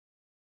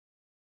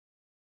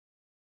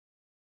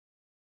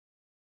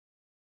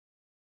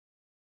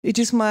It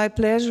is my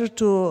pleasure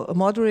to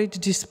moderate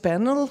this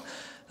panel.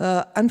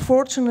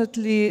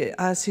 Unfortunately,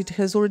 as it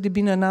has already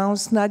been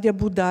announced, Nadia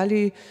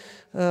Budali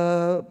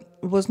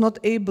was not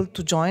able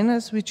to join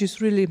us, which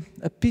is really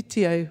a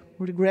pity. I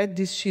regret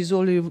this. She's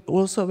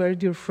also a very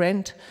dear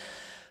friend.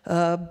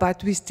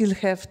 But we still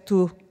have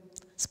two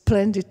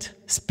splendid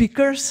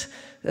speakers.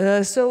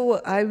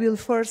 So I will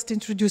first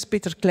introduce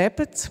Peter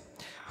Klepec,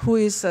 who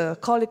is a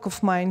colleague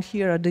of mine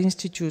here at the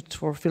Institute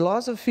for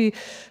Philosophy,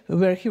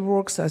 where he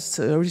works as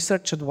a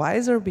research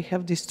advisor. We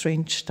have these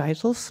strange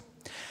titles.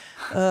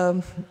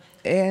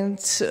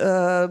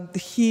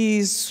 He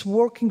is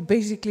working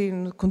basically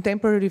in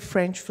contemporary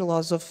French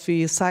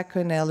philosophy,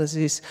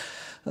 psychoanalysis.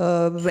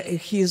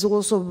 He is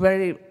also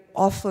very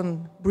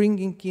often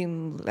bringing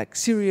in like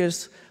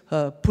serious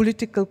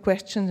political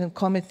questions and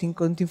commenting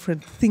on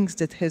different things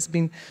that has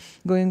been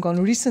going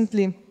on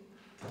recently.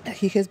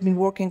 He has been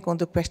working on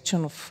the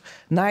question of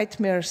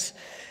nightmares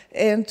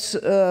and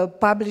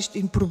published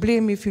in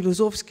Problemi,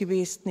 Filozofski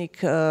Vestnik.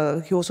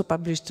 He also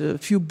published a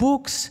few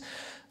books.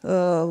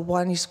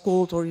 One is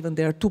called, or even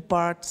there are two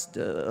parts,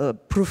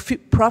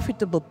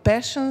 Profitable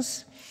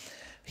Passions.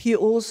 He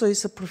also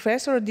is a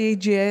professor at the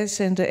AGS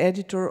and the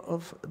editor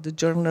of the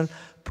journal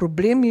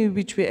Problemi,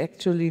 which we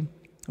actually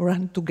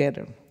run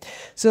together.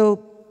 So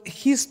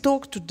his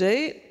talk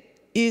today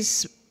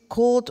is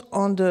called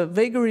On the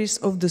Vagaries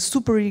of the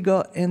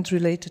Superego and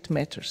Related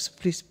Matters.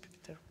 Please,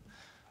 Peter.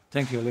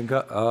 Thank you,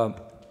 Lenka.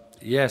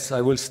 Yes,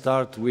 I will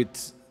start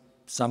with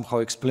somehow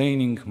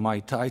explaining my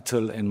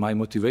title and my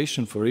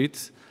motivation for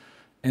it.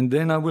 And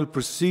then I will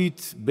proceed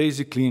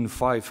basically in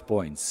 5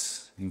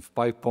 points. In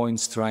 5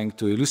 points trying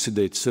to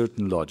elucidate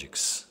certain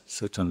logics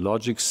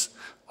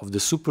of the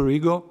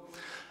superego.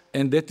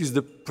 And that is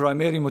the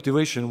primary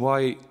motivation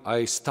why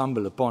I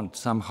stumble upon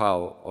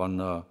somehow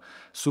on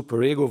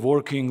superego,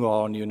 working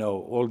on, you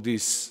know, all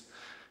these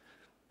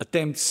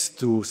attempts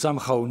to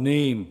somehow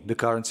name the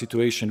current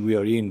situation we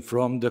are in,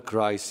 from the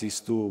crisis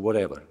to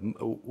whatever.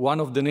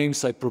 One of the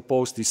names I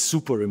proposed is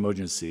super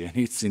emergency, and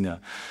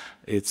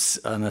it's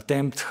an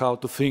attempt how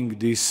to think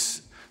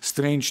this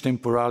strange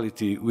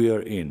temporality we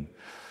are in.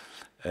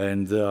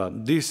 And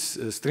this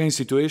strange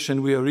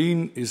situation we are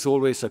in is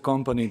always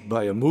accompanied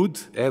by a mood.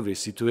 Every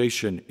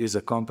situation is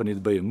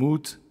accompanied by a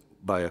mood,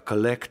 by a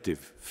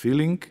collective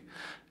feeling.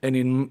 And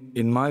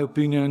in my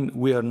opinion,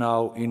 we are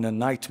now in a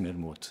nightmare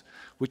mood,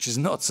 which is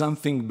not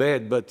something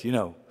bad, but, you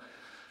know,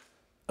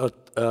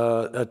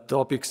 a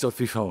topics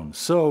of its own.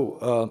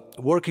 So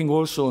working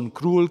also on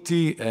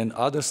cruelty and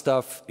other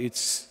stuff,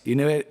 it's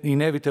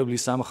inevitably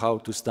somehow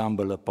to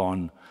stumble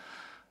upon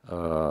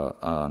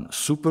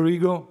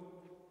superego.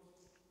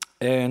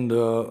 And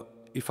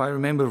if I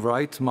remember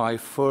right, my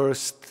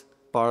first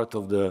part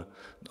of the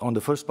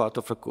first part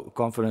of the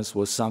conference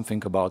was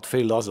something about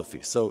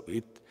philosophy. So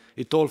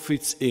it all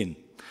fits in.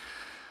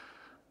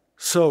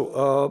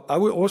 So I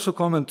will also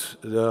comment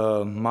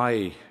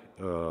my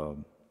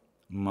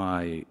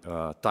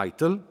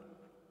title.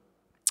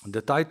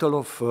 The title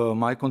of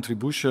my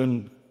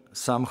contribution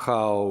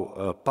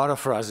somehow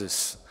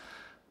paraphrases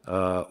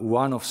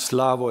one of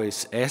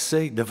Slavoj's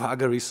essay, The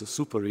Vagaries of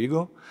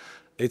Superego.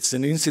 It's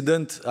an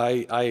incident.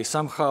 I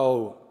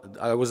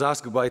was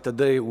asked by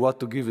today what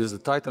to give as the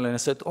title, and I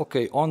said,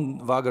 okay, On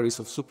Vagaries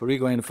of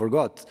Superego, and I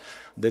forgot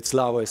that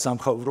Slavoj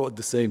somehow wrote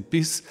the same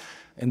piece.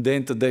 And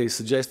then today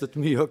suggested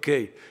me,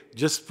 okay,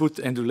 just put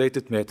and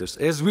related matters.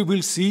 As we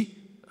will see,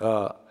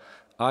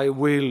 I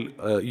will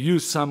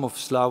use some of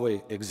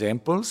Slavoj's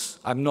examples.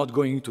 I'm not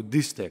going into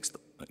this text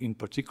in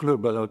particular,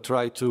 but I'll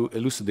try to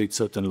elucidate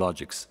certain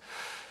logics.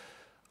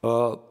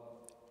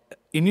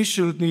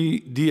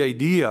 Initially, the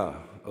idea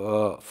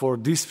for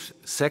this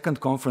second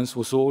conference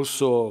was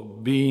also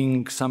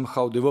being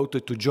somehow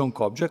devoted to Joan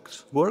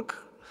Cobjack's work.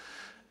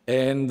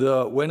 And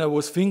when I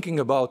was thinking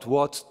about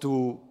what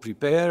to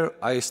prepare,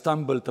 I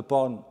stumbled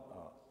upon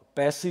a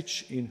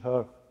passage in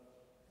her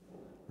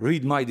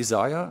Read My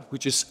Desire,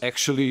 which is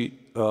actually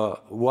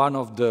one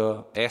of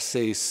the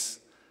essays,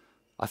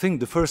 I think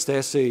the first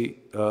essay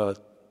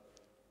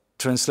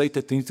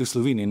translated into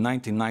Slovene in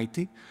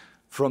 1990,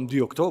 from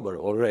the October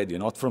already,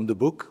 not from the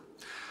book.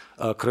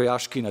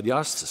 Krojaški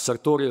nadjazd,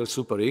 Sartorial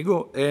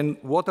Superego. And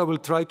what I will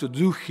try to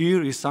do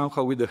here is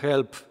somehow with the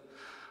help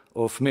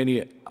of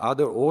many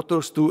other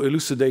authors to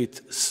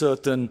elucidate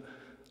certain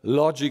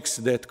logics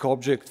that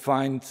Kobjak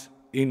finds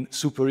in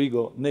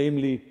superego,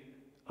 namely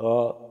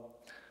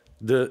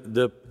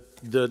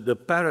the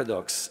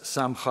paradox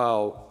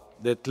somehow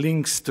that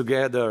links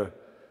together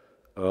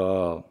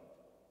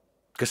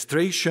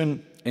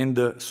castration and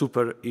the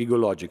superego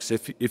logics.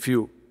 If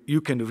you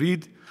can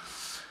read,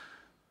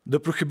 the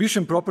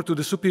prohibition proper to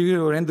the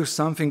superego renders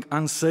something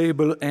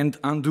unsayable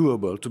and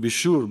undoable, to be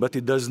sure, but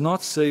it does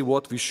not say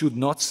what we should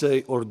not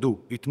say or do.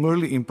 It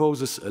merely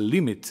imposes a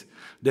limit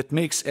that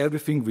makes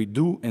everything we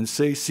do and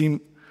say seem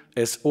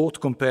as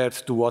ought compared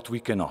to what we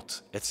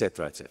cannot,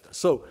 etc., etc.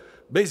 So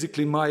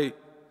basically my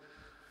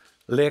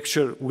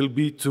lecture will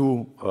be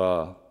to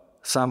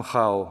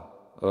somehow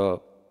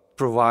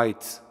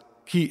provide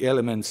key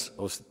elements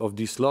of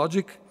this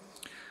logic.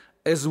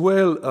 as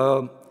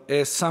well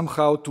as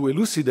somehow to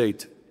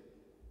elucidate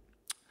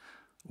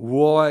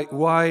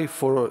why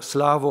for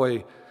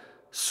Slavoj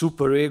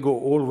superego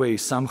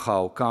always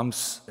somehow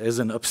comes as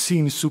an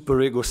obscene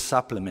superego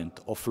supplement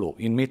of law.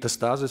 In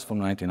Metastasis from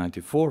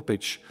 1994,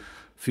 page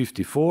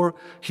 54,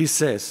 he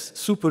says,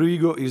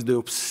 superego is the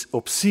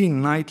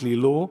obscene nightly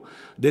law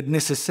that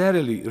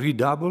necessarily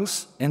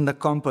redoubles and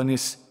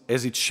accompanies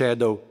as its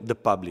shadow the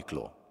public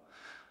law.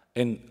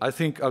 And I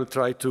think I'll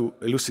try to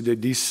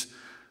elucidate this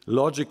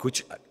logic,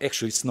 which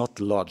actually it's not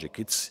logic,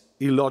 it's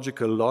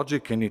illogical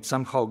logic, and it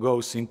somehow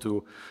goes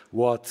into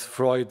what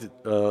Freud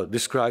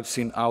describes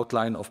in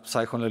Outline of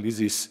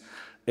Psychoanalysis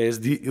as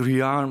the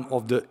realm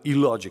of the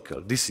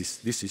illogical. This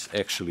is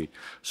actually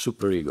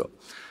superego.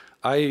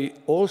 I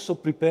also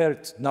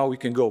prepared, now we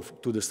can go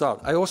to the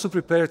start, I also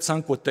prepared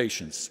some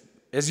quotations.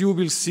 As you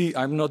will see,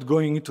 I'm not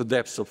going into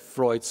depths of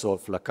Freud's or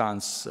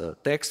Lacan's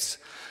texts.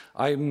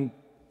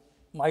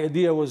 My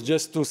idea was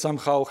just to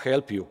somehow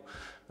help you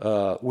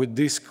with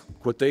these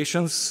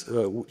quotations,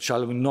 which I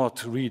will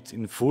not read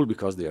in full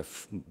because they are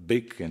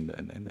big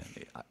and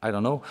I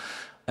don't know.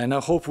 And I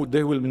hope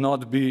they will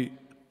not be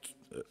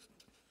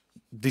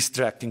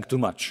distracting too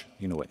much,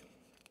 in a way.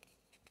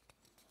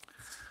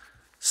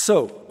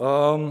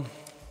 So,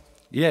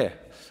 yeah.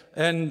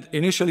 And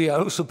initially I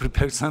also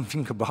prepared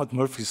something about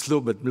Murphy's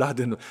Law, but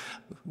Mladen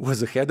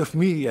was ahead of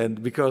me,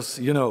 and because,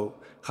 you know,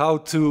 how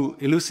to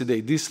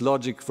elucidate this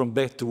logic from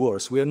bad to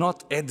worse. We are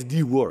not at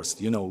the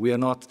worst, you know, we are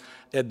not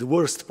at the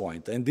worst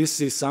point. And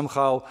this is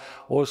somehow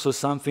also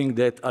something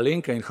that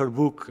Alenka in her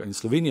book, in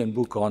Slovenian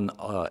book on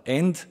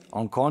End,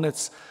 on Konec,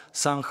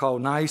 somehow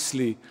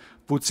nicely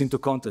puts into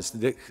context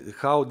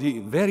how the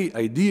very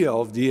idea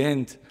of the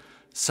end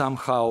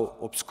somehow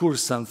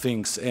obscures some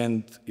things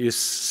and is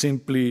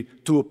simply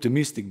too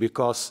optimistic,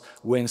 because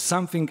when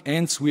something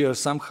ends, we are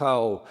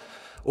somehow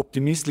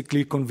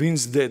optimistically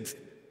convinced that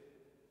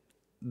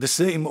the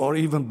same or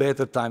even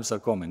better times are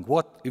coming.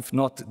 What if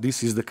not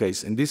this is the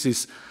case? And this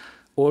is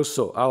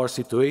also our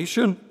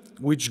situation,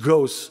 which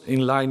goes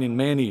in line in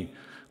many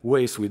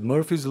ways with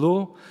Murphy's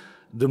Law.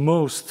 The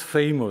most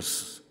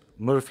famous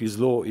Murphy's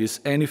Law is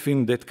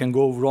anything that can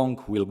go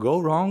wrong will go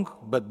wrong,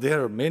 but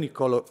there are many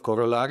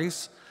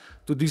corollaries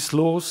to these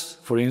laws.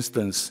 For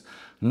instance,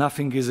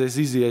 nothing is as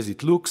easy as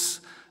it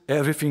looks,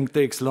 everything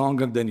takes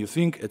longer than you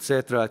think,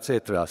 etc.,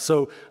 etc.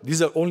 So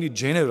these are only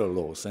general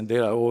laws, and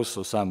there are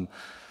also some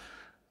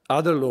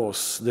other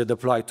laws that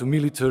apply to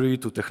military,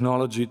 to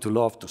technology, to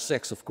love, to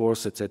sex, of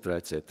course, etc.,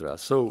 etc.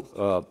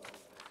 So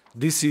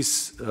this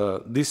is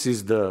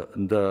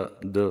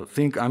the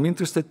thing I'm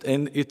interested in,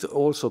 and it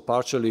also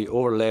partially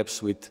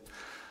overlaps with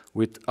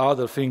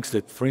other things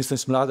that, for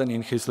instance, Mladen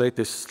in his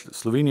latest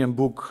Slovenian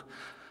book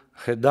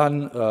had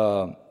done,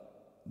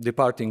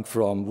 departing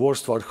from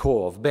Worstwar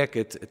Ho of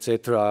Beckett,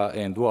 etc.,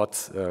 and what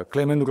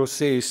Clément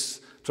Rosset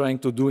is trying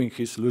to do in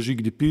his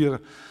Logique du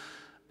Pire,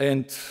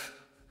 and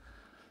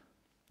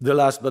the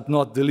last but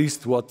not the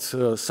least, what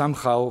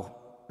somehow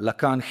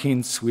Lacan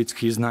hints with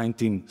his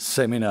 19th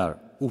seminar,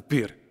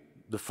 Upir,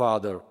 the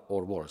father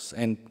or worse.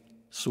 And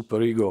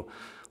superego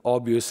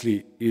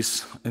obviously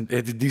is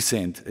at this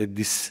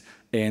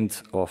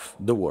end of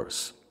the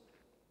worse.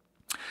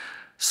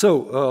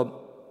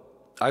 So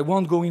I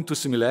won't go into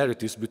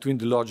similarities between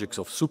the logics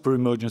of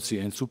superemergency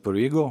and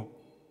superego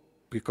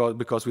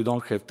because we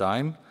don't have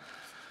time.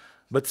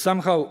 But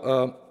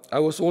somehow I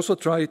was also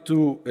trying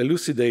to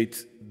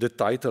elucidate the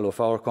title of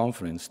our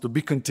conference, to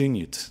be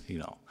continued, you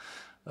know.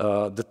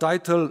 The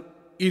title,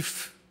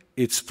 if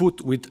it's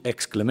put with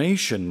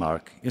exclamation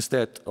mark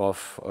instead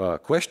of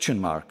question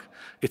mark,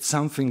 it's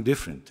something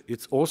different.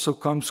 It also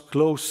comes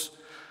close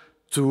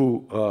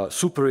to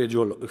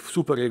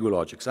superego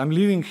logics. I'm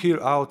leaving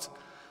here out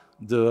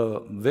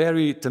the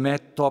very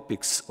thematic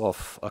topics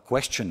of a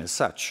question as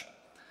such.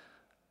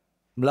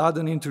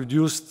 Mladen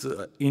introduced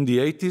in the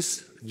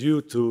 80s,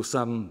 due to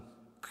some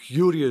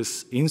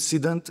curious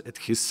incident at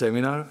his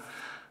seminar,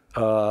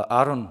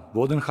 Aaron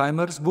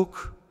Bodenheimer's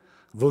book,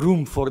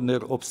 Warum von der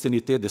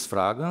Obszenität des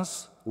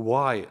Fragens,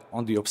 why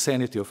on the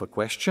obscenity of a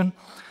question.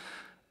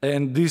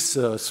 And this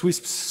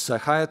Swiss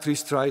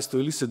psychiatrist tries to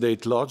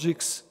elucidate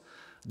logics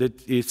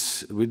that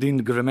it's within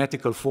the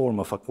grammatical form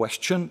of a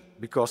question,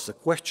 because a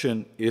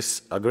question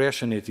is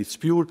aggression at its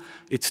pure.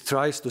 It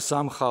tries to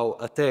somehow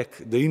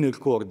attack the inner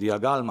core, the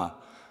agalma,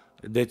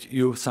 that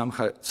you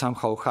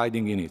somehow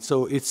hiding in it.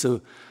 So it's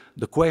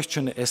the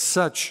question as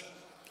such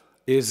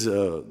is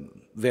a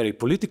very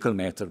political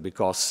matter,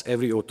 because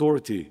every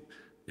authority,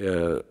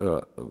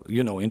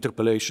 you know,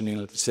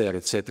 interpellation,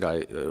 etc.,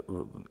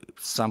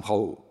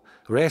 somehow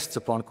rests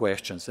upon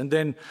questions. And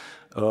then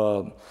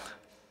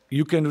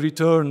you can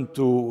return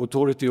to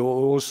authority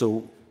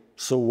also,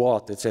 so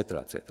what, etc.,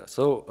 etc.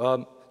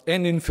 So,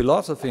 and in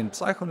philosophy, in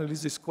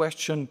psychoanalysis,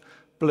 question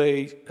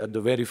play,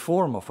 the very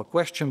form of a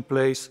question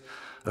plays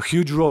a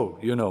huge role,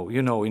 you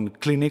know, in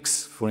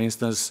clinics, for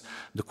instance,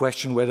 the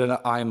question whether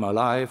I'm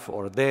alive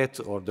or dead,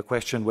 or the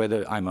question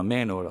whether I'm a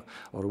man or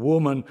a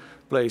woman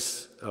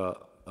plays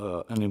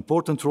an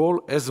important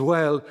role, as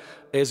well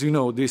as, you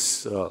know,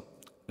 this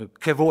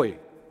kevoi,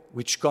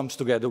 which comes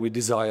together with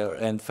desire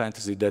and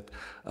fantasy that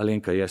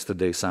Alenka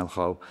yesterday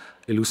somehow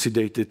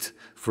elucidated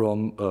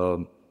from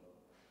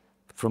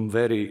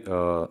very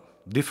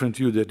different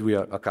view that we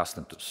are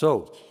accustomed to.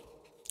 So,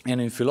 and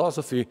in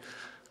philosophy,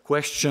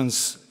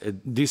 questions,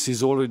 this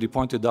is already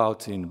pointed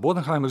out in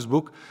Bodenheimer's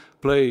book,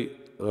 play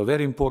a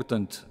very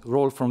important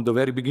role from the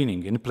very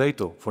beginning. In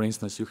Plato, for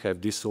instance, you have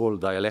this whole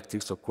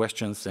dialectics of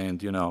questions,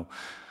 and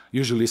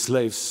usually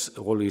slaves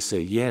always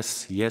say,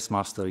 yes, yes,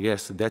 master,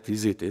 yes, that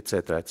is it,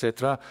 etc.,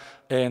 etc.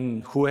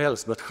 And who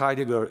else but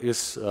Heidegger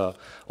is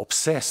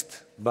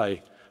obsessed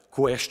by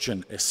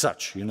question as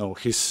such.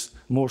 His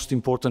most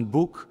important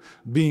book,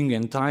 Being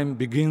and Time,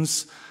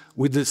 begins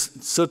with a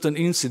certain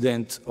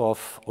incident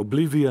of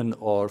oblivion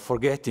or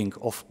forgetting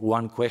of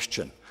one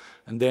question.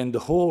 And then the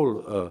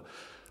whole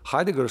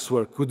Heidegger's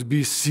work could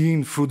be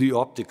seen through the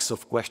optics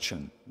of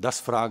question,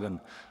 das Fragen,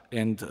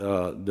 and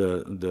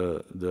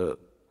the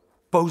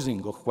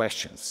posing of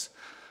questions.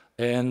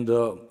 And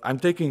I'm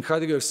taking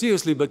Heidegger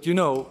seriously, but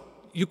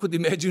you could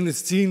imagine a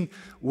scene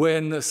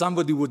when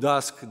somebody would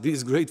ask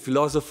this great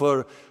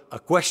philosopher a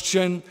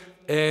question,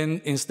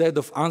 and instead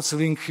of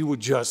answering, he would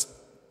just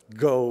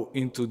go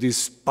into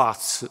these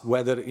paths,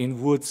 whether in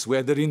woods,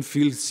 whether in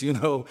fields, he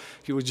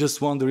was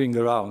just wandering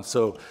around.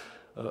 So,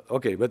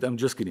 okay, but I'm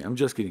just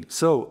kidding.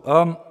 So,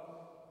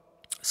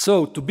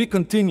 so to be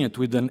continued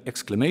with an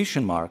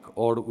exclamation mark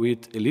or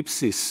with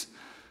ellipsis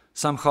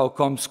somehow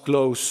comes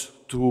close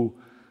to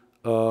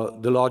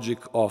the logic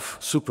of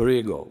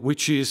superego,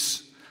 which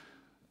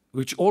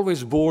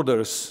always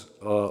borders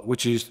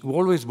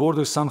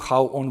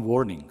somehow on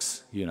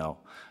warnings.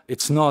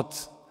 It's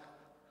not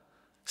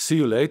see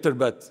you later,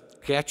 but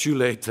catch you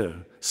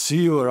later,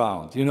 see you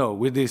around.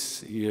 With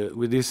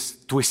this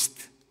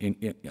twist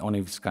on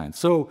its kind.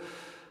 So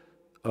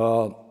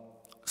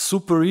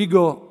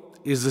superego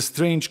is a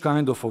strange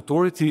kind of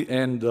authority,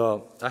 and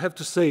I have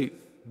to say,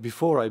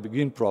 before I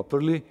begin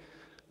properly,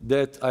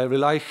 that I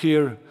rely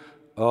here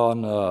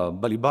on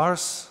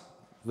Balibar's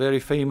very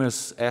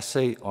famous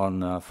essay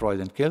on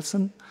Freud and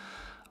Kelsen.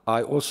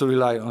 I also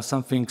rely on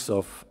some things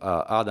of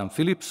Adam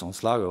Phillips, on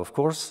Slavoj, of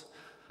course.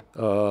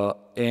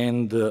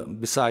 And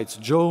besides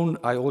Joan,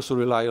 I also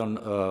rely on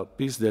a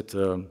piece that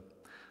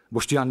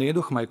Boštjan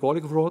Neduh, my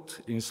colleague, wrote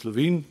in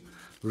Slovene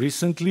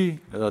recently,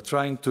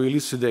 trying to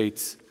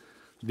elucidate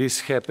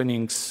these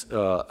happenings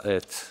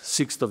at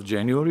 6th of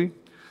January.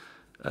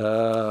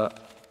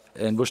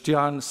 And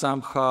Boštjan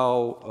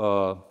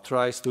somehow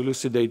tries to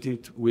elucidate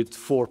it with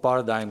 4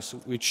 paradigms,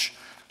 which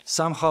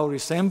somehow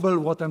resemble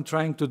what I'm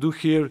trying to do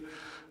here,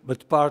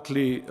 but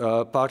partly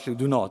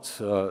do not.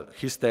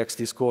 His text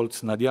is called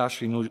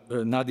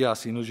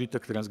Nadja's in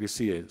užitek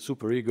transgresije,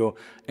 superego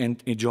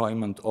and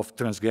enjoyment of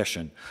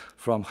transgression,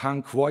 from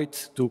Hank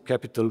Voigt to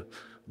Capital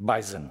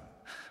Bison,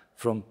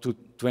 from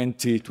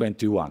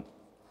 2021.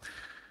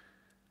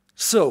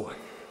 So,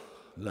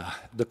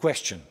 the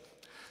question,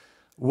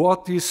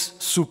 what is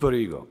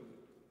superego?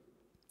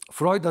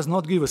 Freud does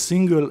not give a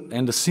single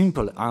and a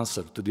simple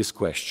answer to this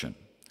question.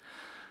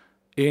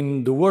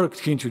 In the work,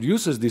 he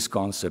introduces this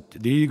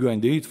concept, the ego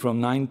and the id, from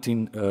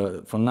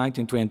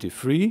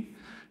 1923.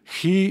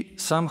 He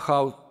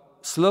somehow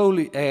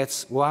slowly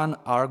adds one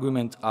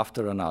argument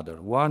after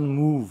another, one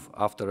move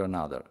after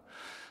another.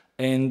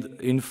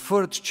 And in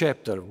 3rd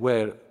chapter,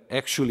 where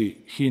actually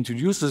he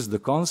introduces the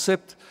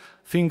concept,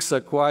 things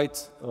are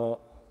quite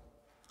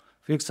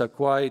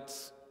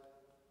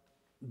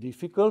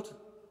difficult.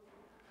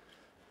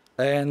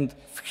 And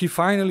he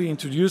finally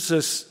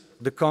introduces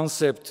the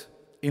concept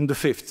in the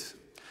 5th.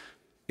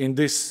 In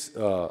this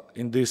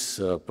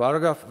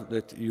paragraph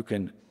that you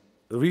can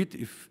read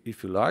if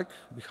you like,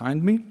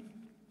 behind me.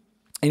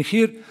 And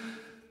here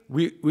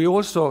we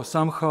also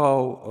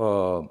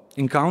somehow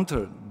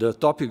encounter the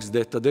topics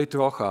that Tadej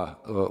Trocha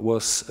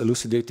was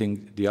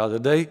elucidating the other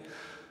day,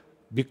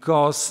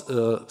 because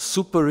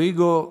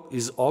superego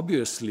is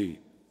obviously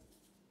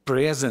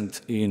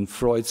present in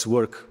Freud's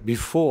work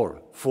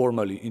before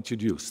formally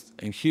introduced.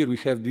 And here we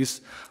have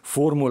this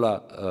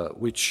formula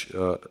which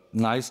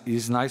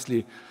is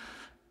nicely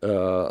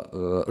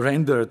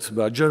rendered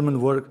by a German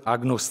word,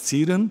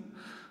 agnoszieren,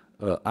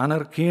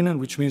 anerkennen,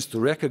 which means to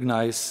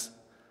recognize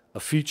a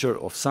feature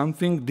of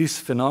something. This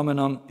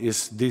phenomenon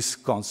is this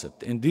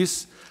concept. And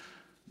this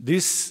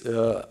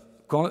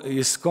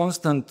is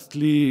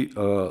constantly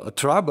a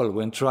trouble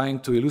when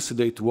trying to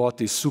elucidate what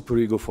is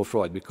superego for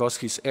Freud, because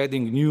he's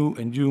adding new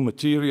and new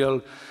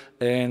material,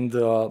 and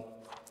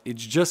it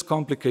just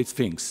complicates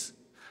things.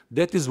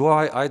 That is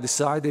why I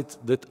decided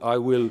that I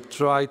will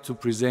try to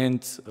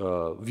present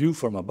a view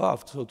from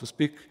above, so to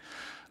speak,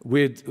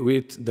 with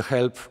the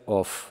help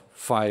of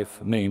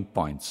 5 main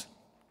points.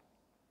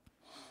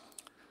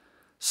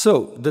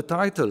 So, the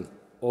title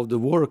of the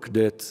work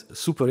that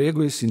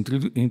superego is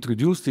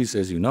introduced is,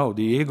 as you know,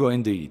 the ego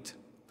and the id.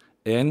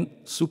 And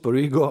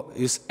superego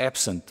is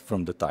absent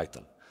from the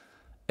title.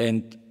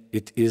 And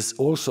it is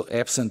also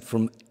absent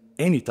from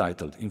any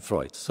title in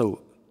Freud.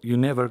 So, you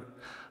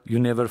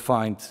never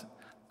find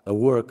a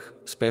work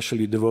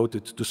specially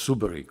devoted to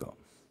superego.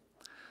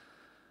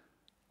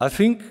 I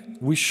think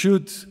we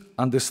should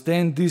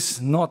understand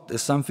this not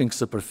as something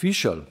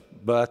superficial,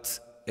 but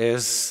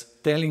as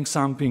telling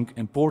something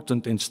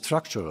important and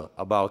structural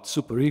about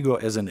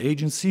superego as an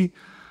agency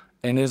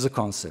and as a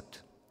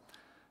concept.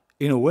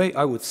 In a way,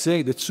 I would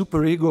say that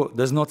superego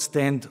does not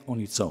stand on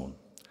its own.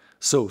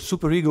 So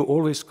superego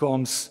always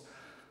comes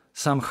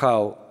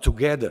somehow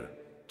together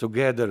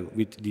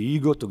with the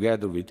ego,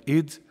 together with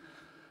id.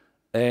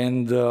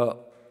 And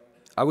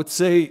I would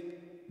say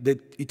that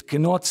it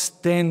cannot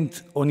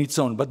stand on its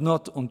own, but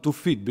not on 2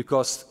 feet,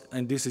 because,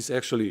 and this is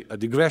actually a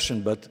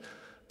digression, but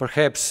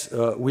perhaps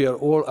we are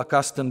all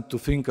accustomed to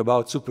think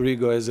about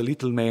superego as a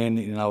little man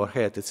in our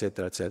head,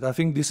 etc., etc. I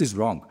think this is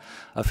wrong.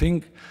 I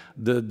think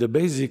the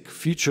basic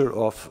feature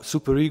of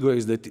superego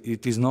is that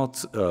it is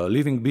not a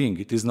living being.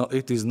 It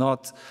is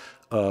not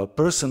a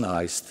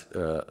personalized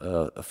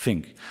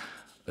thing.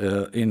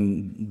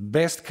 In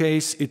best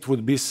case, it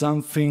would be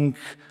something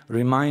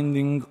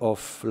reminding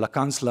of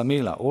Lacan's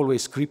lamella,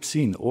 always creeps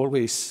in,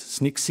 always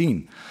sneaks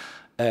in.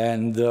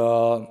 And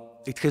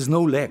it has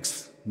no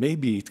legs.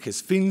 Maybe it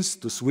has fins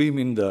to swim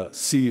in the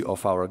sea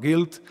of our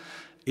guilt.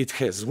 It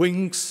has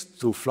wings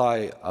to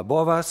fly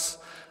above us.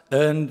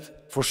 And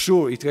for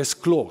sure, it has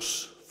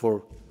claws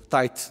for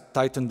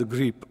tighten the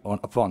grip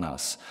upon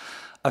us.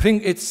 I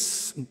think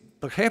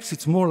perhaps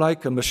it's more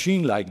like a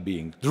machine-like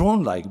being,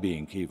 drone-like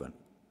being even.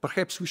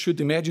 Perhaps we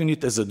should imagine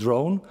it as a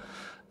drone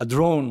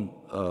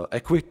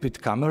equipped with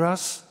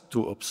cameras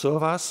to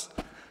observe us,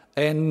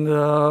 and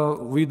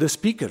with the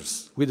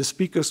speakers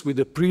with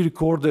a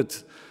pre-recorded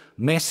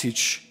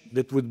message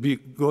that would be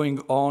going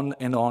on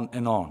and on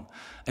and on.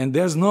 And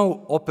there's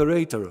no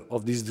operator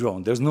of this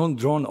drone. There's no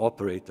drone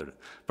operator.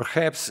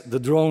 Perhaps the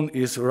drone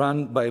is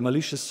run by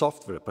malicious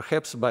software,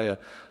 perhaps by a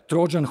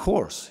Trojan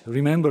horse.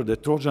 Remember, the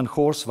Trojan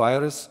horse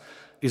virus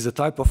is a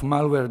type of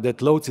malware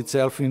that loads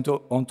itself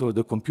onto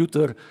the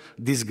computer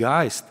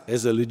disguised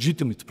as a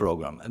legitimate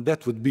program. And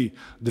that would be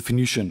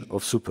definition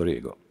of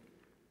superego.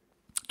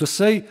 To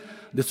say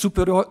that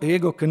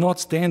superego cannot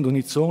stand on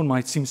its own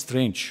might seem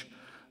strange,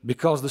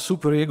 because the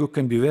superego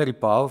can be very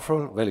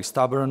powerful, very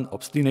stubborn,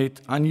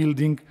 obstinate,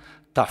 unyielding,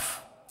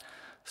 tough.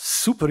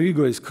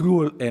 Superego is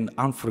cruel and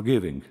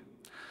unforgiving.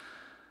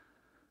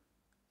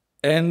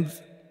 And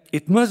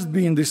it must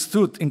be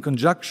understood in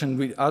conjunction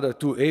with other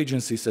 2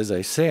 agencies, as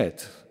I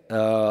said,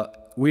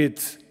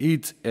 with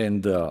id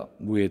and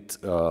with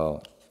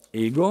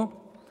ego.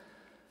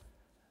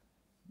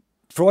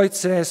 Freud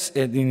says,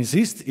 and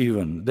insists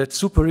even, that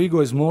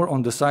superego is more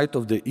on the side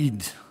of the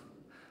id,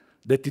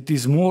 that it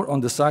is more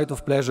on the side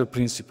of pleasure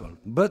principle.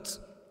 But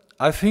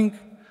I think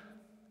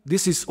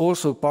this is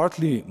also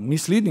partly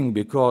misleading,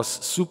 because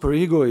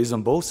superego is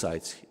on both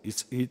sides.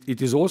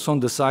 It is also on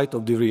the side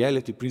of the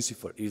reality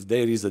principle, if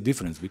there is a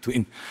difference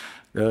between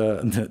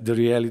the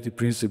reality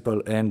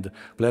principle and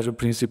pleasure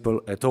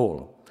principle at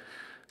all.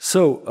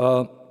 So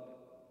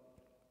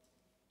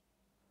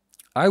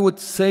I would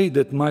say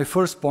that my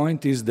first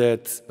point is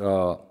that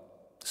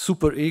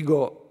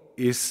superego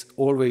is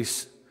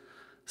always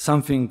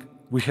something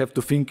we have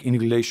to think in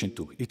relation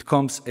to. It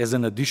comes as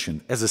an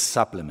addition, as a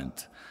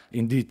supplement,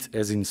 indeed,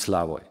 as in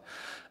Slavoj.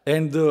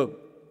 And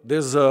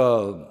there's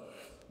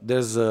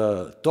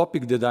a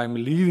topic that I'm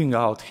leaving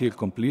out here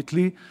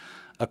completely,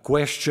 a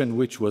question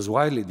which was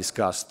widely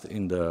discussed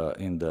in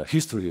the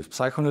history of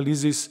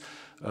psychoanalysis,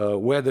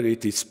 whether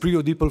it is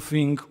pre-Oedipal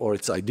thing or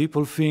it's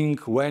Oedipal thing,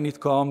 when it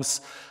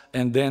comes,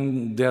 and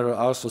then there are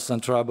also some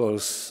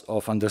troubles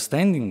of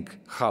understanding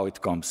how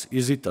it comes.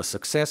 Is it a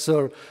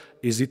successor?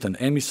 Is it an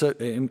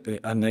emissary,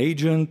 an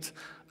agent,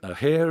 a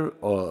heir,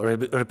 or a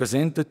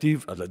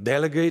representative, a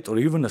delegate, or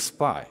even a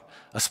spy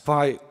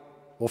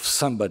of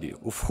somebody,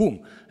 of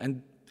whom?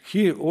 And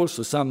here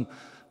also some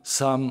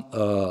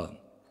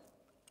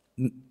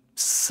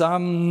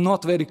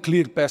not very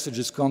clear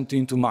passages come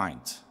into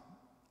mind.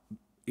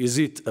 Is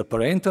it a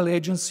parental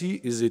agency?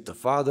 Is it a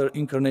father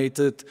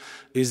incarnated?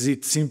 Is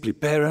it simply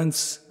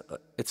parents,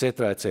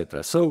 etc.,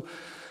 etc.? So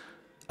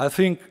I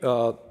think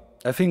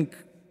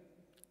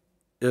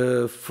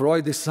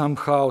Freud is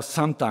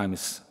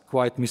sometimes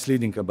quite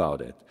misleading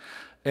about it.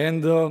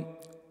 And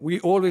we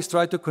always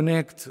try to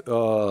connect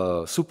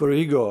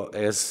superego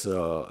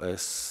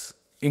as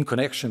in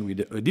connection with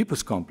the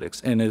Oedipus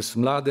complex. And as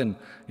Mladen,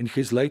 in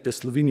his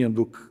latest Slovenian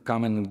book,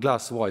 Kamen and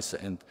Glass, Voice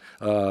and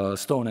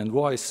Stone and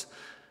Voice,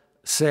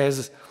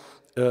 says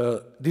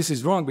this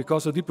is wrong,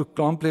 because Oedipus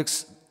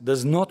complex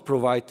does not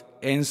provide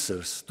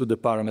answers to the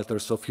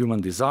parameters of human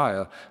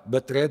desire,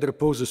 but rather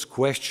poses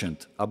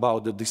questions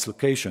about the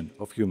dislocation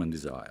of human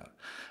desire.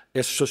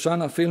 As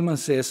Shoshana Feldman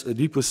says,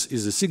 Oedipus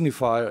is a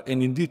signifier,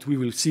 and indeed we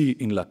will see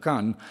in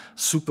Lacan,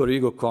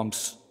 superego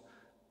comes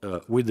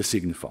with the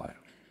signifier.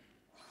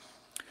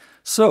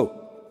 So,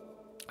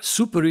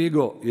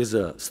 superego is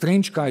a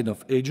strange kind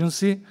of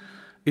agency.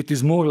 It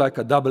is more like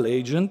a double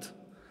agent,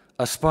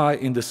 a spy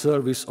in the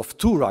service of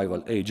 2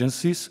 rival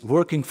agencies,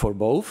 working for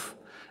both,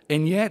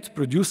 and yet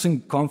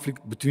producing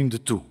conflict between the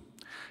 2.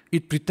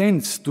 It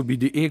pretends to be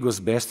the ego's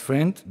best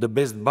friend, the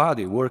best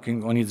body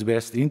working on its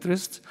best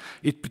interests.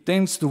 It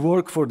pretends to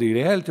work for the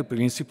reality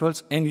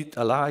principles, and it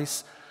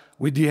allies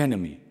with the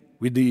enemy,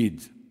 with the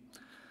id.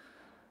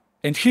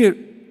 And here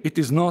it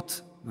is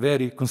not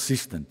very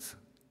consistent.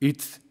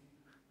 It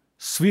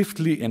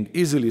swiftly and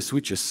easily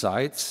switches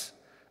sides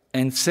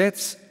and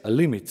sets a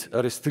limit,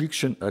 a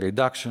restriction, a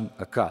reduction,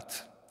 a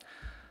cut.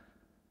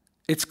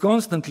 It's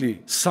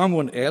constantly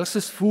someone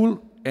else's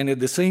fool, and at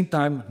the same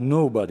time,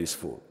 nobody's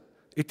fool.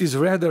 It is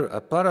rather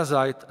a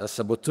parasite, a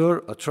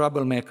saboteur, a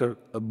troublemaker,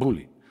 a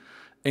bully.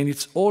 And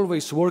it's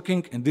always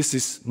working, and this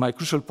is my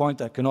crucial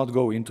point, I cannot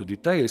go into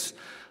details,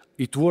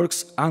 it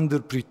works under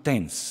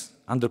pretense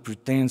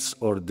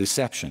or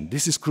deception.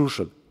 This is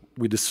crucial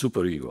with the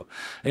superego.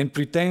 And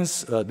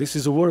pretense, this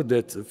is a word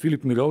that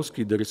Philip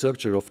Mirowski, the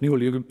researcher of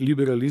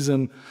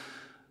neoliberalism,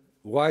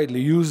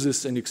 widely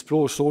uses and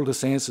explores all the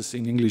senses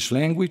in English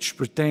language.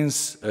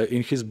 Pretense,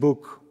 in his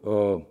book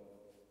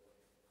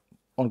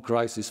on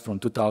crisis from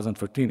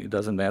 2013, it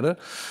doesn't matter.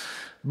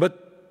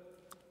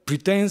 But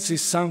pretense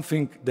is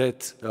something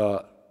that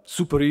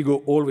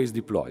superego always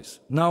deploys.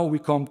 Now we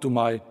come to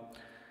my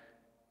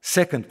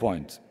second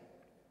point.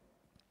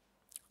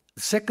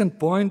 The second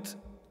point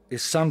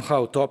is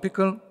somehow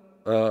topical,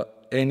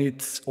 and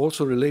it's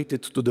also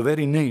related to the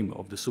very name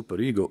of the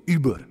superego,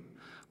 Über.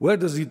 Where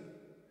does it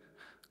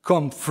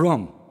come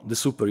from, the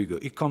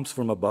superego? It comes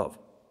from above,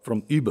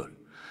 from Über.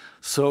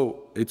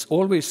 So it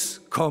always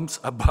comes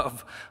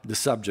above the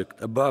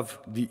subject, above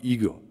the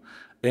ego.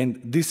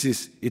 And this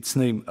is its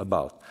name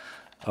about.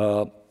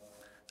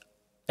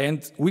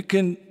 And we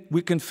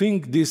can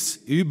think this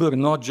Über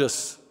not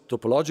just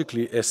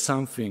topologically as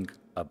something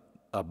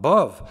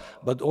above,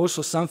 but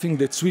also something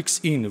that sweeps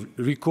in.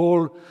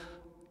 Recall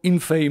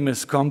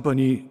infamous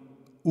company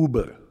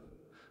Uber,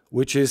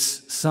 which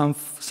is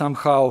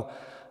somehow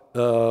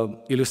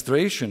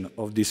illustration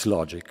of this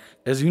logic.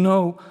 As you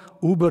know,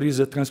 Uber is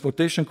a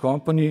transportation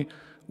company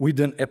with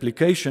an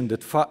application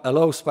that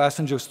allows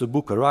passengers to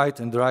book a ride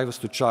and drivers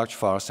to charge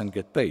fares and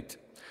get paid.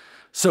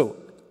 So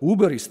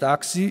Uber is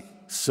taxi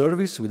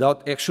service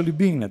without actually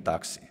being a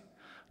taxi.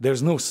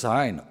 There's no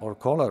sign or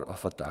color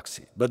of a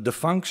taxi, but the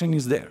function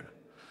is there.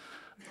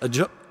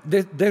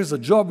 There's a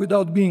job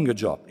without being a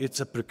job.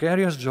 It's a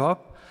precarious job,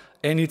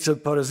 and it's a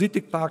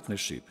parasitic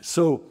partnership.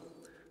 So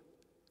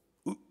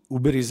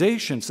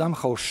Uberization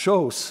somehow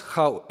shows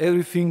how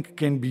everything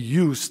can be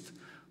used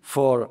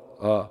for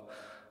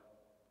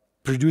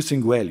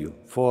producing value,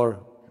 for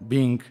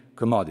being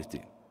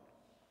commodity.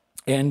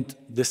 And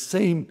the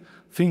same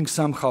thing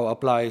somehow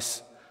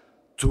applies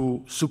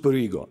to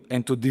superego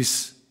and to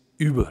this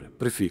Über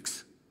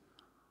prefix.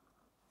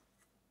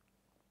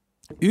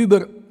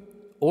 Über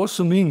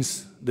also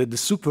means that the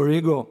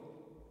superego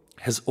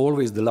has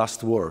always the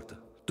last word,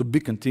 to be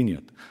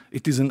continued.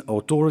 It is an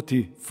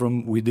authority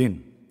from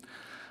within.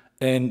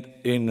 And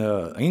in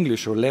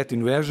English or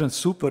Latin version,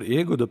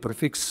 superego, the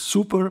prefix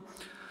super,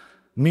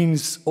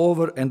 means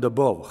over and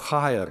above,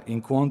 higher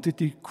in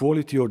quantity,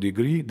 quality or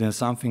degree than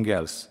something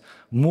else,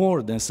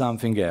 more than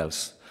something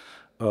else,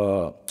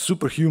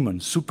 superhuman,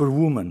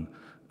 superwoman,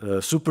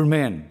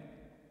 superman.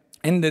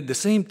 And at the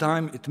same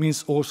time, it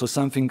means also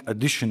something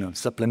additional,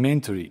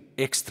 supplementary,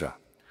 extra.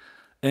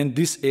 And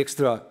this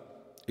extra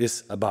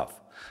is above.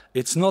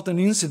 It's not an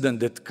incident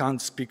that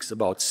Kant speaks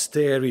about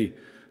starry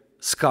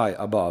sky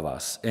above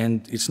us.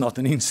 And it's not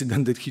an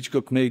incident that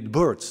Hitchcock made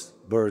Birds.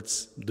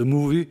 Birds, the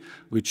movie,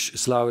 which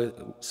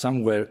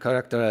somewhere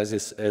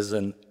characterizes as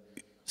an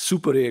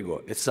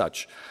superego as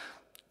such.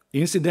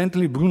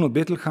 Incidentally, Bruno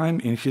Bettelheim,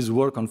 in his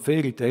work on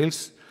fairy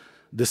tales,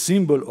 the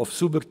symbol of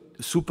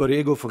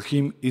superego for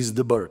him is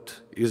the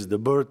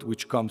bird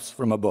which comes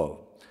from above.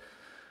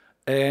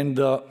 And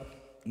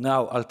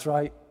now I'll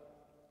try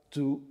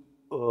to,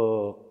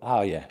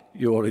 yeah,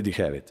 you already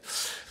have it.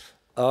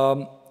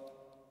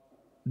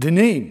 The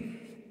name,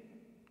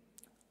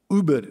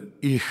 Über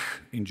ich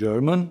in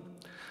German,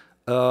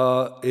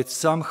 it's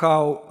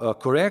somehow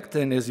correct,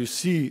 and as you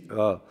see,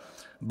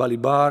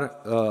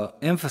 Balibar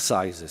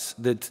emphasizes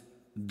that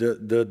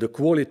the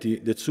quality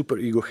that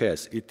superego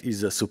has. It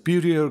is a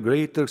superior,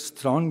 greater,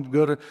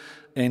 stronger,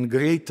 and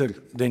greater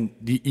than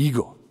the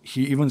ego.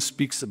 He even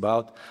speaks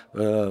about,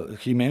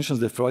 he mentions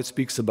that Freud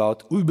speaks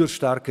about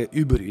überstarke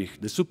Über-Ich,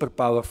 the super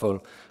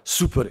powerful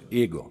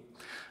superego.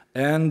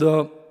 And,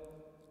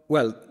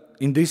 well,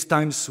 in these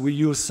times we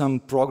use some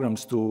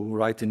programs to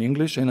write in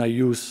English, and I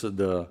use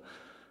the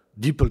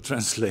DeepL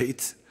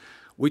Translate,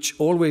 which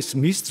always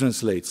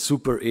mistranslates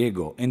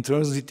superego and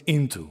turns it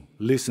into,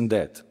 listen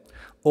that,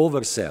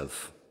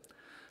 overself,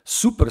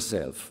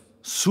 superself,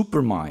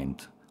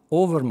 supermind,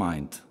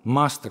 overmind,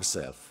 master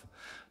self.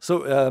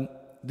 So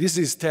this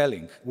is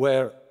telling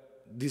where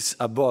this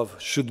above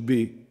should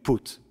be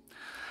put.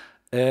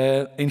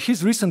 In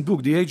his recent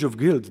book, The Age of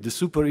Guilt, the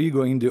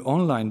superego in the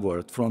online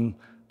world from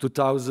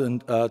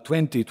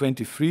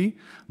 2023,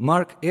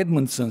 Mark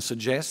Edmondson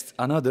suggests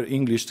another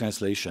English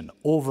translation,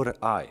 over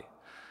I.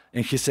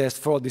 And he says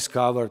Freud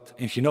discovered,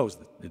 and he knows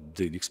that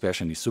the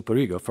expression is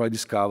superego, Freud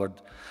discovered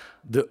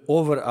the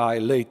over-I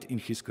late in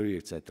his career,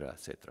 etc.,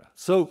 etc.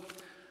 So,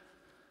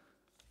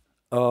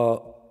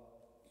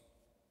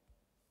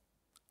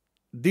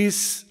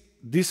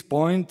 this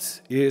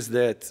point is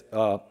that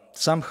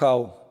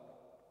somehow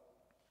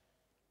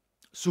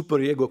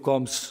superego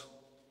comes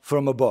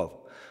from above.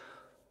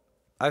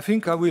 I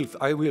think I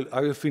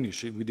will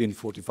finish it within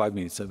 45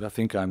 minutes. I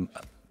think I'm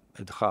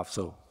at half,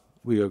 so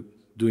we are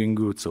doing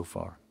good so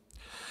far.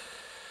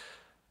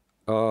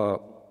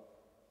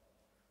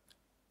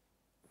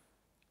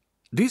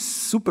 This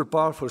super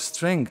powerful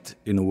strength,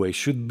 in a way,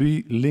 should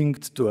be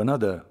linked to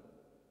another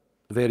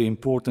very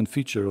important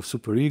feature of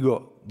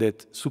superego,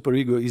 that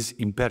superego is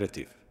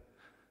imperative.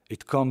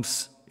 It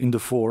comes in the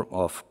form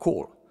of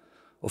call,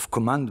 of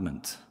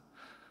commandment,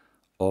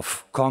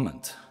 of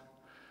comment.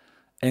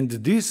 And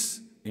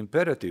this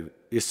imperative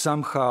is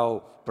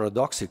somehow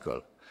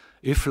paradoxical.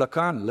 If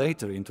Lacan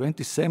later in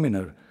 20th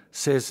Seminar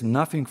says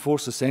nothing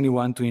forces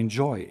anyone to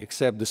enjoy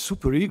except the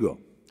superego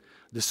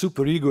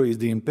is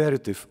the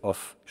imperative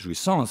of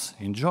jouissance,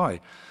 enjoy,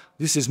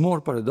 this is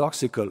more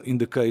paradoxical in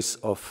the case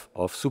of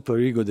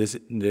superego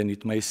than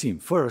it may seem.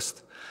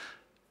 First,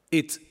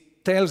 it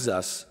tells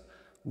us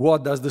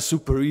what does the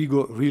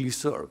superego really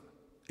serve.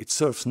 It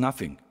serves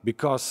nothing,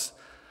 because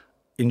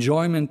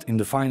enjoyment in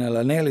the final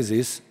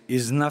analysis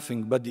is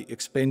nothing but the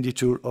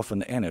expenditure of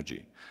an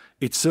energy.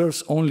 It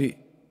serves only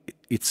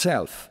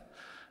itself.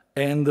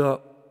 And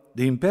the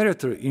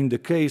imperator in the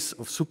case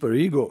of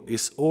superego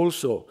is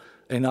also,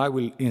 and I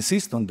will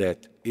insist on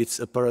that, it's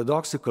a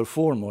paradoxical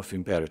form of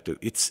imperative.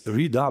 It's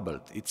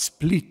redoubled, it's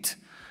split.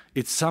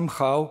 It's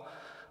somehow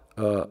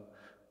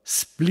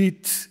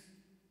split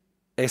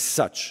as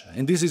such.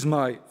 And this is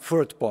my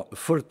third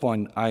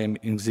point I am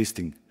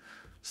insisting.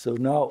 So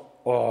now,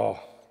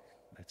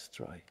 let's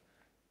try.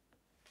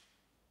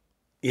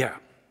 Yeah.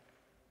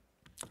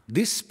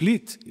 This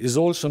split is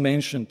also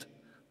mentioned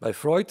by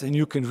Freud, and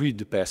you can read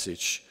the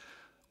passage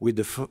with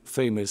the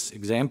famous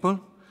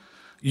example.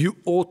 You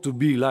ought to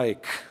be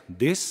like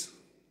this,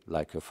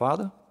 like your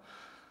father.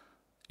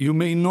 You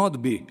may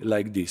not be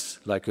like this,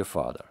 like your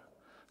father.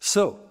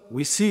 So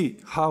we see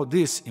how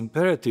this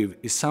imperative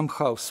is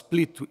somehow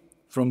split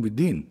from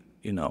within,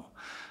 you know.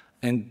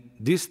 And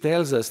this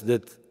tells us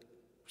that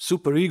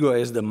superego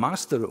as the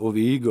master of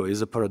the ego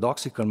is a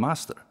paradoxical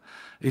master.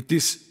 It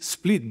is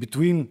split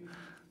between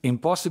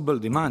impossible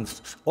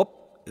demands.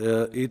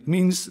 It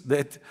means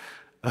that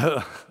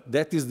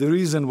that is the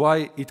reason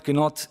why it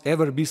cannot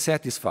ever be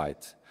satisfied.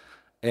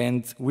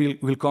 And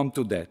we'll come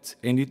to that.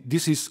 And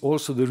this is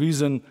also the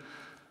reason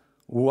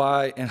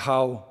why and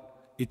how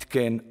it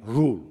can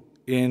rule.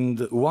 And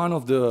one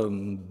of the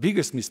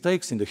biggest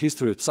mistakes in the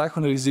history of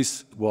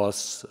psychoanalysis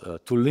was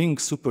to link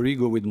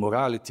superego with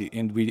morality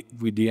and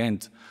with the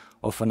end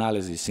of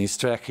analysis in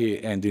Streche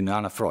and in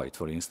Anna Freud,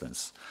 for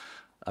instance.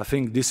 I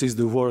think this is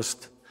the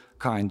worst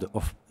kind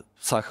of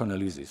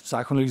psychoanalysis.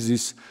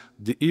 Psychoanalysis,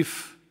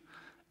 if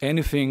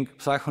anything,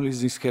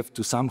 psychoanalysis have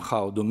to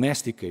somehow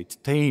domesticate,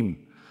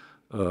 tame,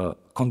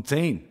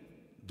 contain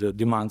the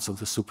demands of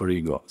the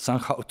superego,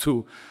 somehow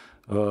to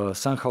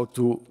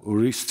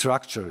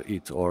restructure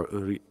it or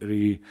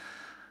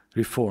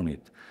reform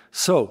it.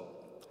 So,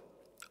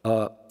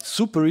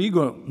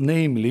 superego,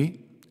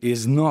 namely,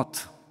 is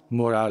not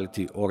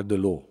morality or the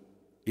law.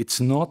 It's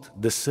not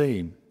the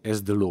same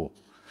as the law.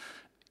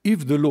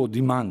 If the law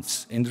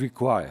demands and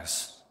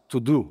requires to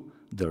do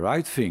the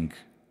right thing,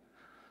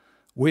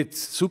 with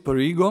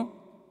superego,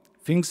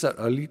 things are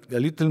a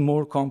little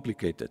more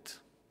complicated.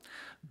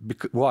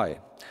 Why?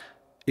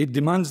 It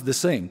demands the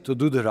same, to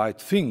do the right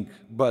thing,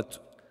 but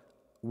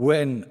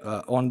when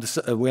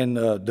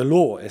the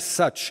law as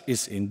such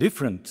is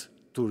indifferent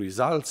to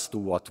results, to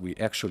what we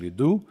actually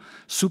do,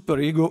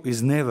 superego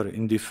is never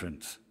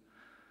indifferent.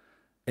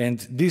 And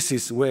this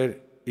is where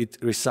it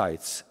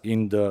resides,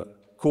 in the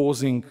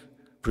causing,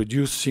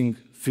 producing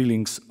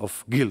feelings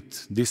of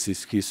guilt. This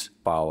is his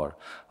power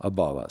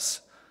above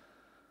us.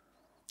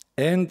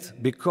 And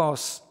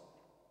because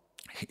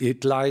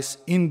it lies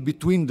in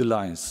between the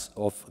lines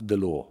of the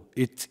law,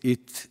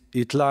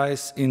 it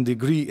lies in the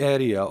gray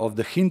area of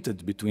the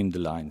hinted between the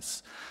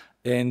lines,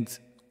 and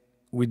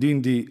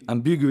within the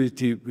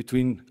ambiguity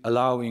between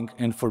allowing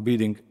and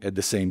forbidding at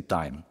the same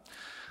time.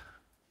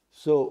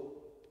 So,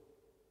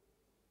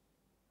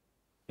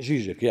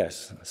 Žižek,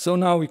 yes. So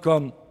now we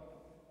come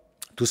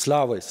to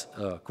Slavoj's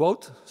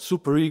quote: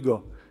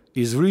 superego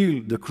is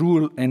real, the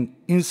cruel and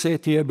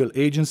insatiable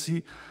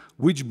agency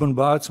which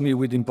bombards me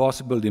with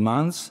impossible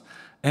demands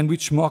and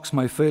which mocks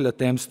my failed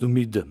attempts to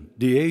meet them.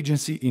 The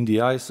agency in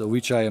the eyes of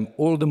which I am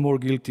all the more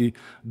guilty,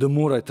 the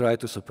more I try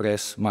to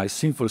suppress my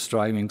sinful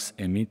strivings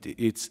and meet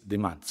its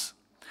demands.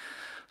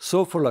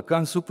 So for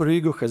Lacan,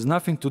 superego has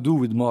nothing to do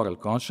with moral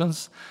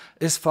conscience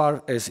as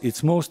far as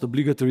its most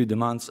obligatory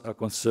demands are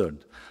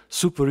concerned.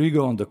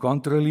 Superego, on the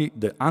contrary,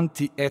 the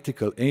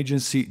anti-ethical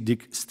agency, the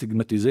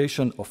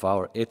stigmatization of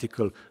our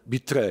ethical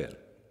betrayal.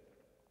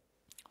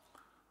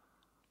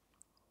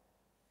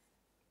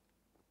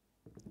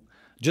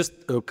 Just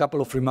a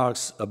couple of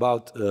remarks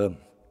about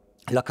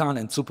Lacan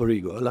and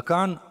superego.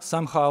 Lacan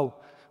somehow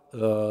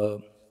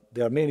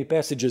there are many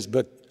passages,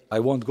 but I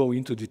won't go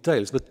into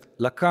details. But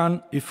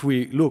Lacan, if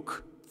we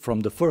look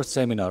from the first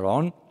seminar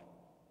on,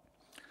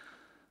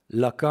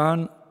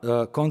 Lacan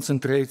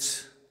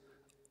concentrates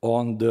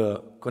on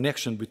the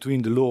connection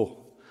between the law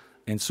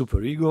and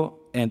superego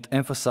and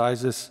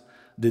emphasizes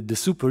that the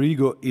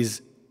superego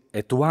is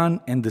at one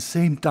and the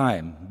same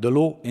time the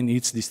law and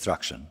its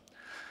destruction.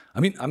 I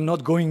mean, I'm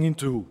not going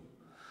into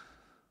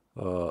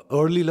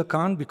early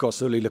Lacan,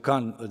 because early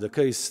Lacan, the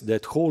case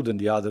that Holden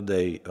the other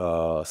day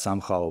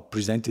somehow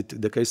presented,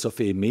 the case of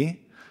Aimée,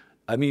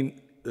 I mean,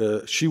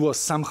 she was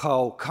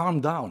somehow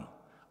calmed down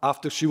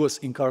after she was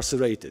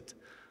incarcerated.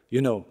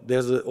 You know,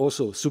 there's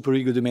also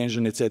superego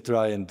dimension,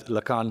 etc. And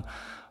Lacan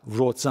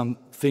wrote some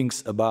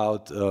things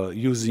about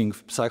using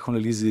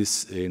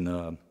psychoanalysis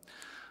in,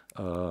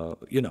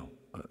 you know,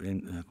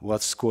 in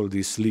what's called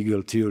this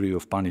legal theory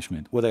of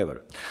punishment,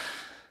 whatever.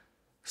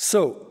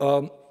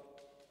 So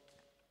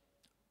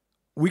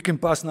we can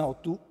pass now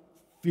to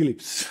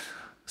Phillips.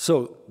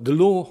 So the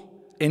law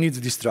and its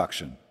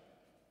destruction.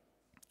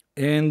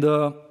 And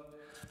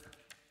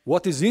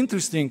what is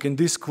interesting in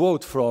this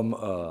quote from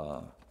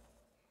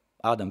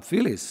Adam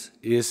Phillips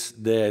is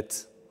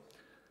that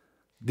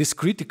this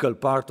critical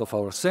part of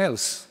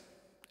ourselves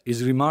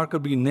is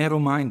remarkably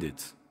narrow-minded.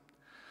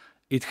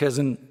 It has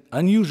an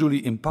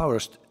unusually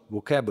impoverished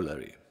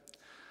vocabulary.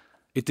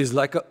 It is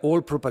like an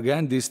old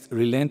propagandist,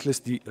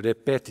 relentlessly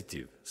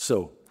repetitive.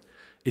 So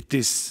it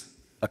is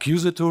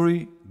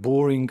accusatory,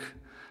 boring,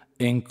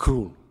 and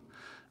cruel.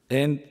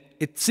 And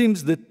it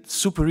seems that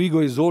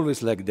superego is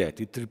always like that.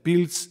 It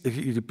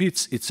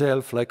repeats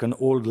itself like an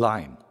old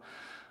line.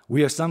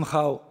 We are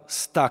somehow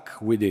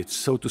stuck with it,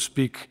 so to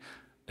speak,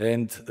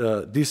 and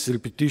this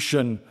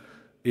repetition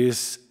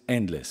is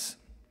endless.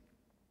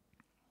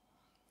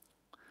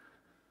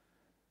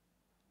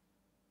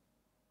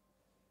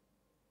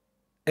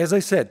 As I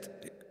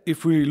said,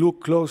 if we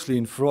look closely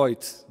in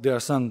Freud, there are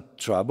some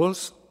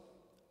troubles,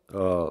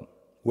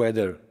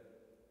 whether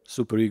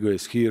superego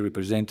is here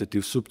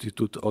representative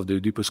substitute of the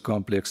Oedipus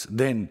complex.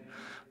 Then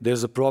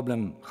there's a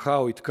problem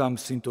how it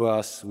comes into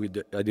us with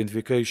the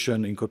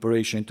identification,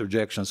 incorporation,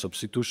 interjection,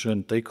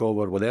 substitution,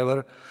 takeover,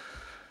 whatever.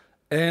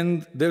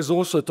 And there's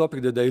also a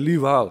topic that I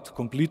leave out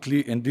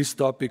completely, and this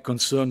topic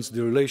concerns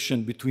the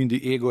relation between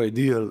the ego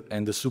ideal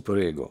and the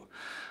superego.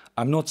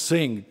 I'm not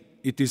saying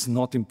it is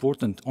not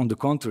important. On the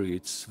contrary,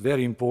 it's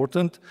very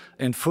important.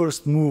 And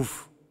first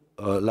move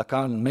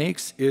Lacan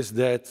makes is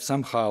that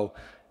somehow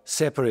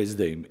separates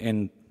them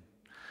and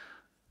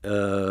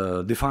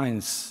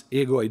defines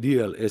ego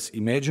ideal as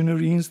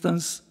imaginary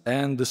instance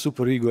and the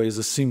superego as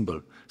a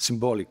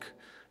symbolic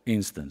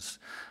instance.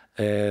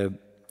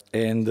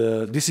 And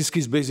this is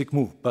his basic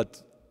move,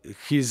 but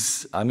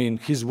he's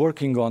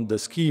working on the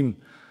scheme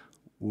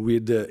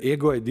with the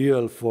ego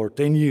ideal for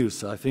 10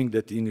 years. I think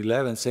that in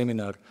 11th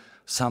seminar,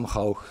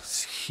 somehow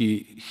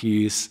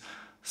he is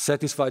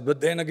satisfied,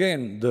 but then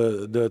again,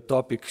 the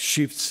topic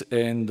shifts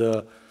and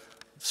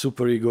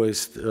superego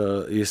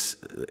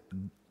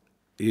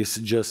is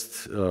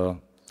just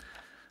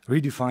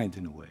redefined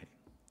in a way.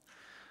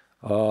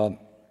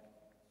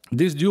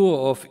 This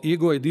duo of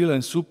ego ideal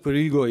and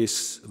superego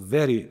is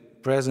very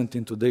present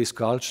in today's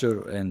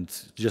culture, and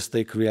just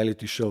take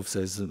reality shows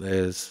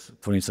as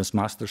for instance,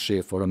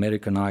 MasterChef or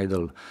American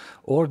Idol,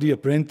 or The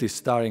Apprentice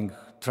starring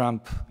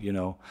Trump, you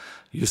know,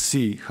 you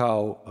see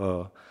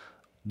how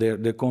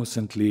they're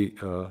constantly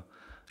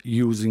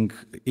using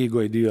ego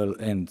ideal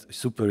and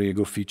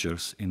superego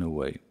features in a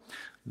way.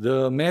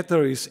 The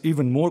matter is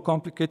even more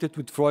complicated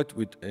with Freud,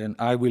 and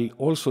I will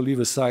also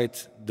leave aside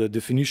the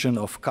definition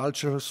of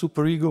cultural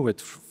superego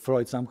that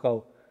Freud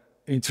somehow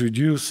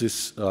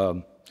introduces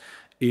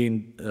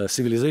in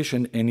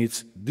civilization and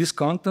its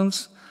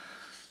discontents.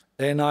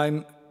 And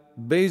I'm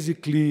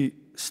basically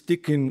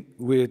sticking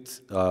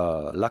with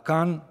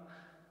Lacan,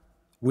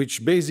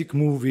 which basic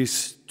move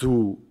is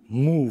to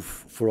move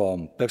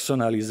from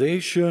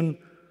personalization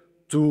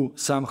to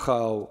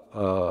somehow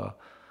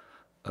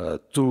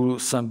to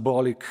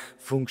symbolic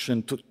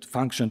function to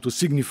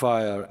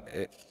signifier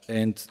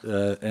and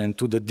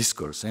to the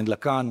discourse. And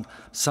Lacan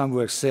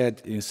somewhere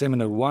said in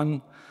seminar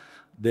 1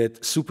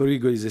 that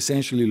superego is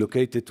essentially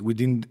located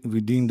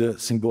within the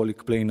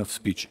symbolic plane of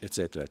speech,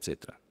 etc.,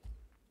 etc.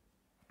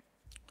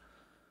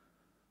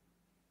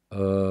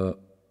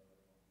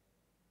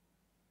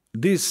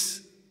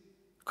 This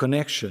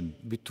connection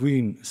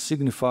between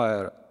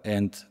signifier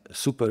and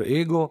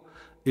superego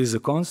is a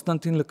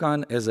constant in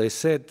Lacan. As I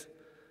said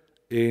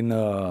in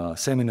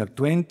seminar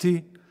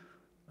 20,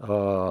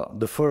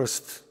 the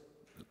first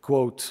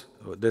quote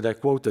that I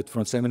quoted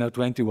from seminar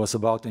 20 was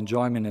about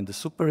enjoyment and the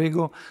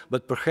superego,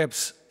 but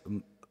perhaps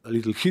a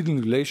little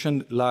hidden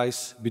relation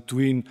lies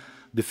between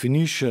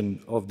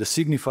definition of the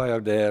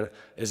signifier there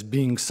as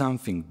being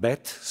something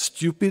bad,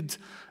 stupid,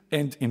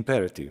 and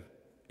imperative.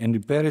 And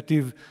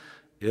imperative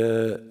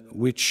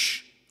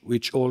which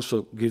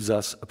also gives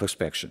us a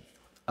perspective.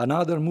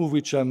 Another move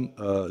which I'm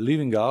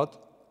leaving out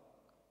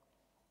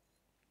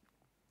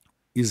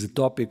is the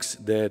topics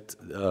that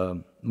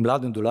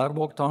Mladen Dolar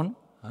worked on,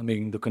 I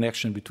mean, the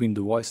connection between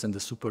the voice and the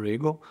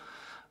superego.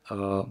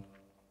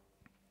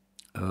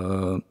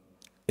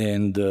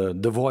 And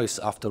the voice,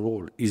 after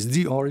all, is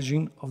the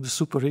origin of the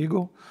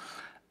superego.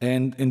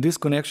 And in this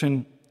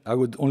connection, I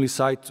would only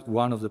cite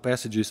one of the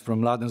passages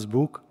from Lacan's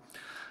book,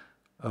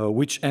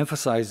 which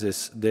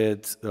emphasizes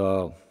that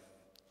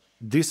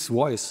this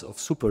voice of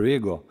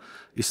superego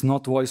is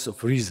not voice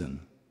of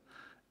reason.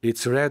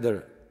 It's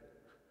rather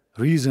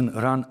reason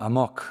run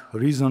amok,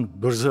 reason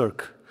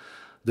berserk.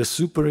 The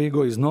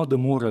superego is not the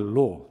moral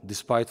law,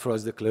 despite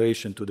Freud's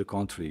declaration to the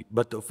contrary,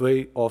 but a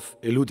way of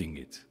eluding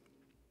it.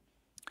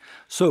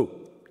 So,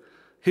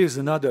 here's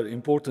another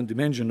important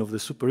dimension of the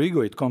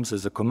superego. It comes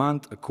as a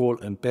command, a call,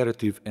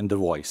 imperative, and a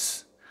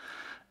voice.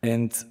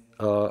 And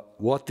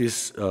what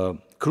is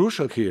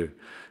crucial here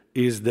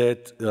is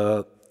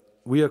that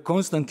we are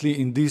constantly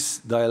in these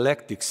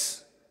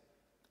dialectics.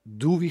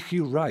 Do we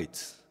hear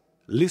right?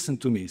 Listen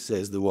to me,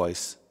 says the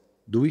voice.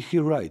 Do we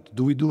hear right?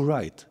 Do we do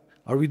right?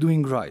 Are we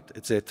doing right?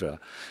 Etc.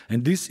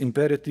 And this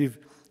imperative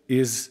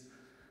is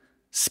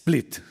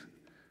split.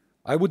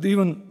 I would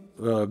even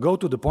go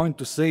to the point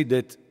to say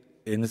that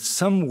in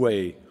some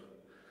way,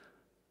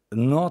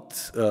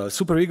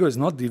 superego is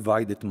not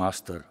divided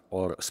master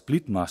or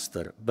split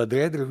master, but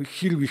rather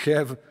here we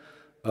have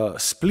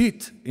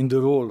split in the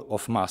role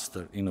of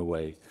master in a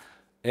way.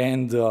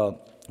 And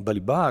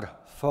Balibar,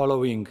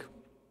 following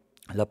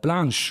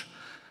Laplanche,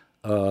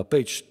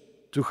 page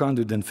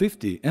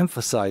 250,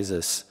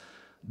 emphasizes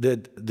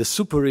that the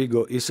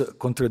superego is a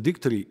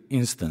contradictory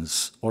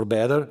instance, or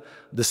better,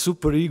 the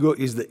superego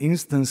is the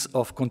instance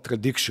of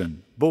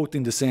contradiction, both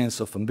in the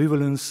sense of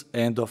ambivalence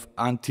and of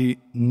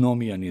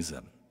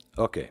antinomianism.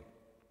 Okay.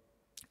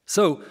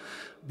 So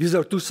these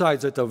are two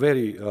sides that are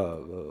very,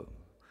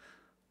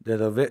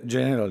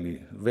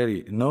 generally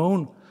very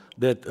known,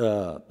 that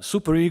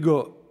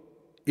superego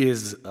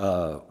is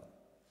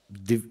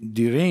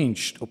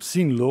deranged,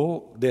 obscene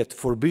law that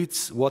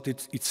forbids what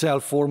it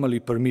itself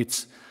formally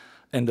permits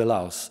and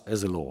allows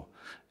as a law.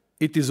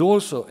 It is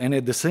also, and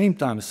at the same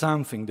time,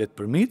 something that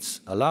permits,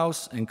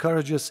 allows,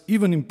 encourages,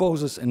 even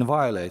imposes and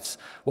violates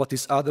what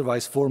is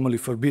otherwise formally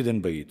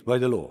forbidden by it, by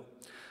the law.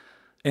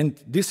 And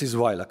this is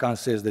why Lacan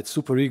says that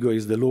superego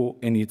is the law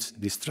and its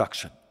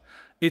destruction.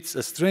 It's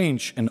a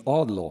strange and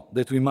odd law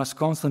that we must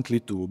constantly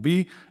to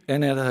be,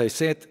 and as I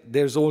said,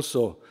 there's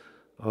also,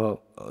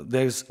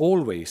 there's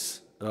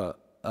always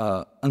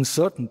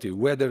uncertainty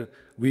whether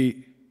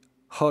we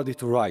heard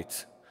it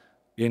right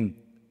in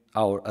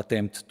our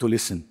attempt to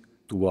listen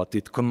to what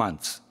it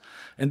commands.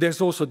 And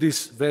there's also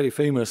this very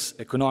famous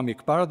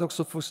economic paradox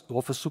of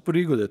a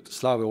superego that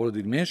Slava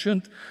already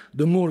mentioned.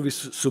 The more we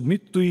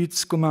submit to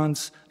its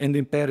commands and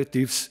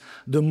imperatives,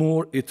 the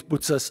more it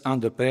puts us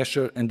under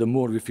pressure and the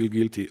more we feel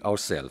guilty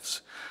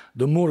ourselves.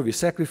 The more we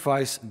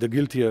sacrifice, the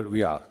guiltier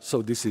we are.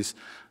 So this is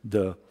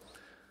the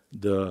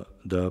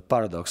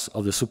paradox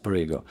of the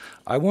superego.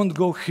 I won't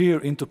go here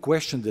into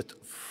question that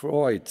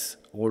Freud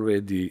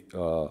already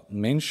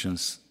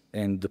mentions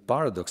and the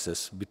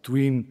paradoxes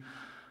between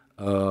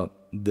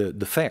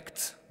the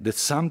fact that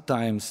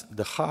sometimes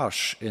the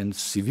harsh and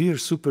severe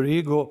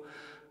superego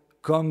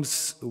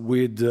comes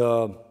with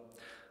the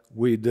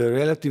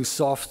relative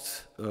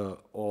soft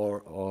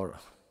or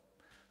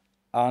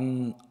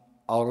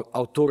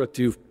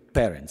authoritative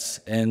parents.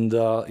 And,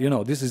 you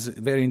know, this is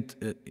a very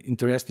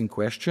interesting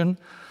question,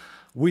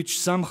 which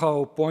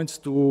somehow points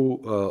to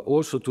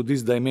also to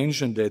this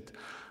dimension that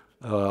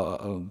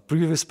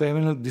previous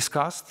panel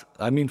discussed.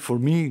 I mean, for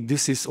me,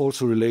 this is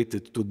also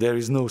related to there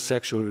is no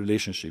sexual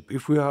relationship.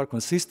 If we are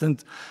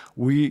consistent,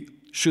 we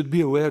should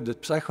be aware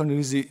that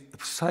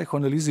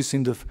psychoanalysis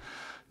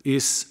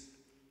is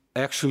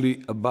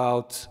actually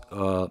about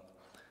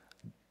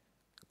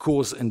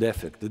cause and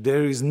effect.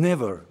 There is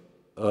never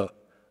a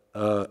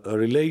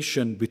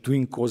relation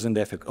between cause and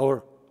effect,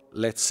 or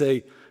let's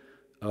say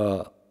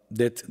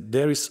that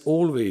there is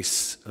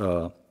always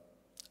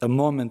a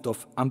moment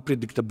of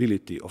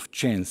unpredictability, of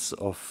chance,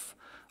 of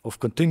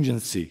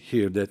contingency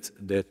here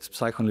that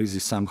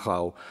psychoanalysis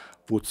somehow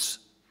puts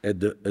at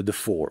the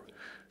fore.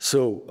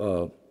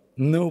 So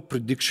no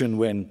prediction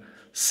when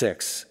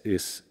sex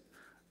is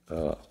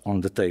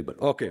on the table.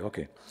 Okay,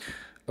 okay.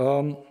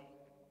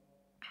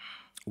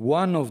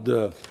 One of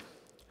the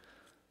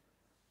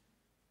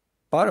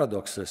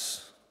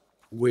paradoxes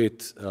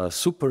with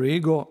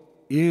superego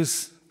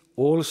is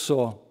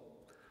also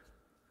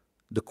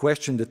the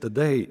question that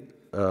today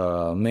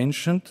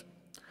mentioned,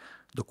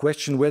 the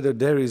question whether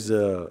there is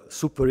a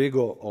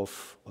superego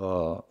of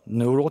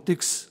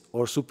neurotics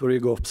or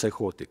superego of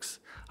psychotics.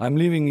 I'm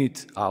leaving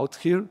it out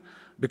here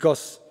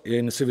because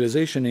in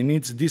Civilization it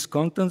needs these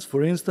contents.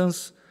 For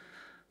instance,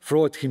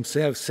 Freud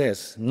himself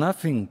says,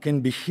 nothing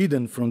can be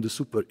hidden from the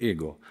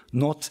superego,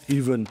 not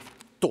even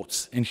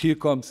thoughts. And here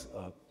comes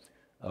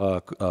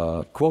a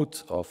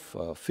quote of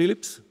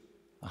Phillips.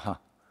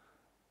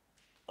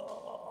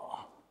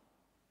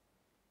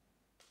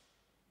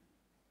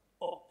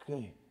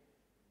 Okay.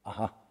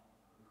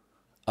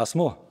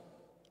 Asmo.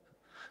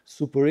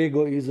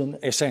 Superego is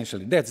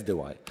essentially, that's the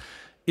why.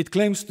 It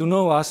claims to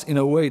know us in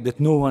a way that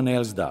no one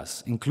else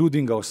does,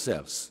 including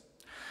ourselves,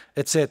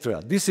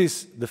 etc. This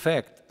is the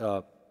fact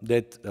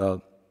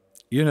that,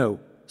 you know,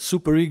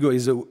 superego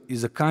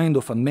is a kind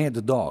of a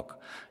mad dog.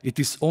 It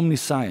is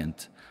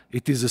omniscient.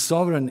 It is a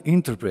sovereign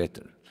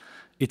interpreter.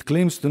 It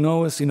claims to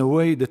know us in a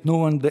way that no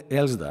one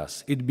else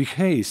does. It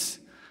behaves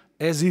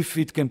as if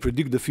it can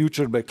predict the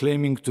future by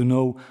claiming to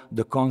know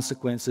the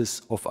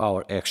consequences of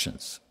our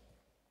actions.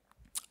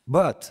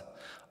 But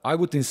I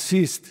would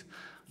insist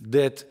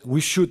that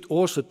we should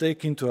also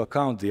take into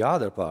account the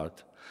other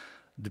part,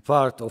 the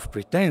part of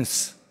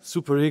pretense.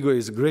 Superego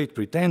is a great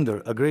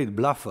pretender, a great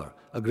bluffer,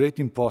 a great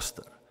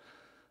imposter,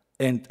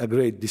 and a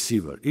great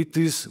deceiver. It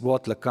is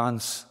what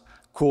Lacan's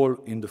call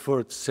in the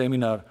first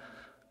seminar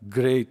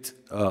great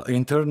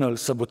internal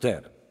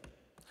saboteur.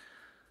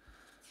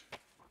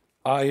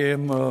 I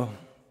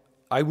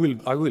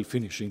will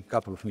finish in a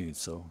couple of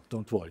minutes, so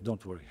don't worry,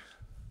 don't worry.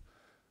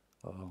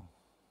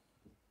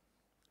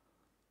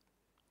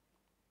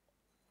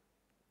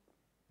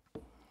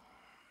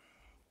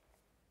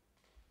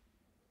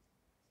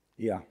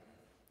 Yeah.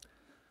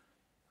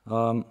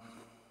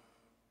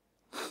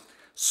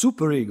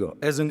 Superego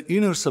as an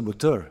inner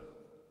saboteur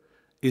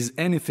is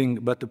anything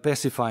but a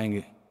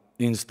pacifying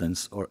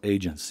instance or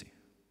agency.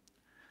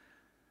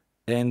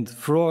 And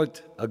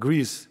Freud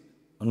agrees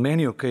on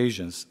many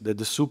occasions that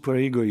the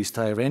superego is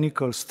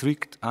tyrannical,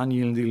 strict,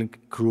 unyielding,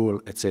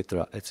 cruel,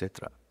 etc.,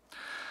 etc.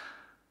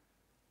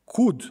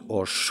 Could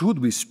or should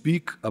we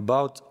speak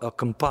about a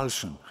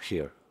compulsion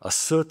here, a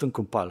certain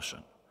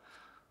compulsion?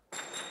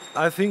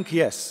 I think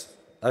yes.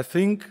 I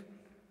think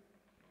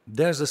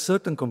there's a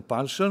certain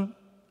compulsion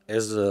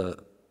as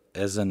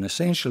an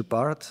essential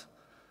part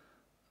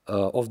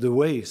of the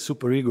way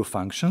superego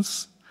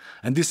functions,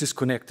 and this is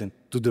connected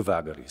to the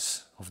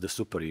vagaries of the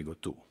superego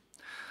too.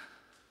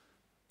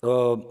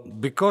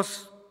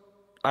 Because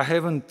I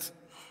haven't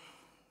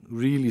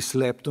really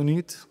slept on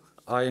it,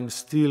 I'm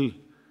still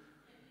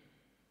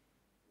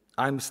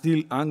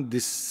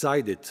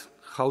undecided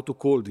how to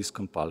call this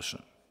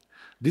compulsion.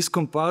 This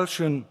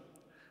compulsion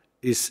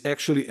is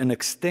actually an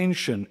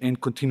extension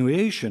and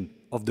continuation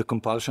of the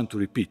compulsion to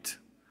repeat.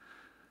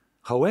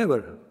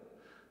 However,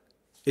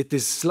 it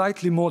is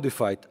slightly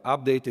modified,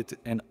 updated,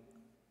 and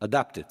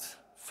adapted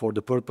for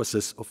the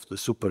purposes of the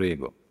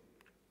superego.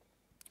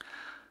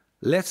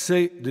 Let's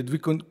say that we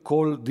can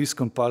call this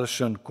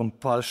compulsion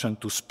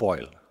to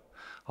spoil.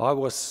 I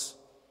was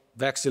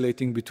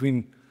vacillating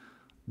between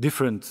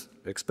different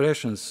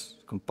expressions,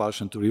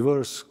 compulsion to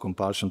reverse,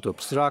 compulsion to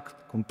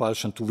abstract,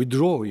 compulsion to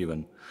withdraw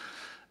even.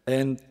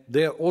 And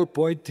they're all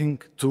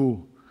pointing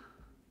to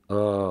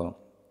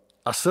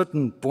a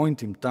certain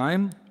point in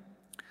time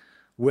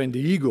when the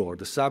ego or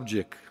the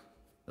subject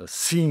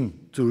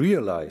seem to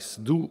realize,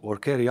 do or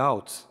carry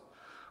out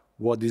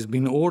what is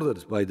being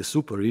ordered by the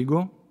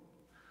superego.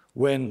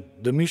 When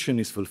the mission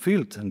is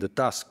fulfilled and the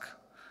task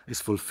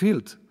is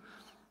fulfilled,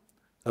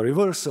 a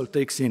reversal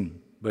takes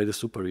in by the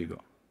superego.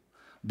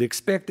 The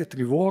expected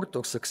reward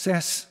or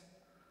success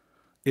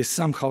is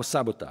somehow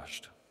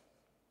sabotaged.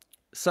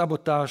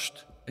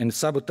 Sabotaged, and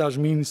sabotage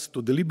means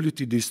to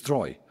deliberately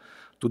destroy,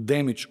 to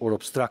damage or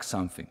obstruct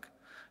something,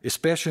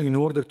 especially in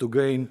order to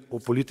gain a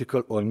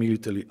political or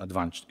military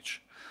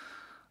advantage.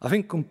 I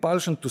think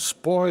compulsion to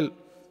spoil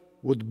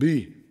would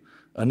be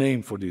a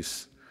name for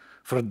this,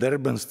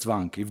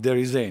 Verderbenszwang, if there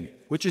is any,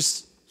 which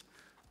is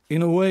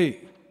in a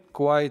way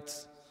quite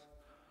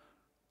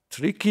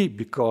tricky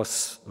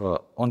because,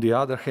 on the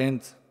other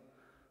hand,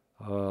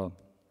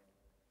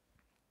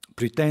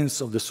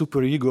 pretense of the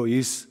superego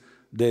is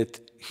that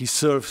he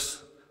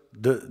serves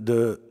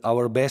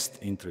our best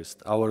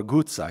interest, our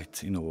good side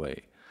in a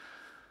way.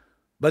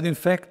 But in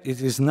fact,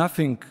 it is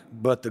nothing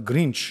but a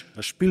Grinch,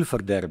 a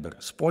Spielverderber,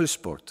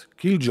 spoilsport,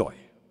 killjoy,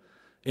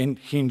 and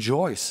he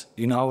enjoys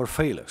in our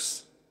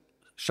failures.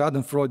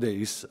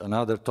 Schadenfreude is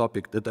another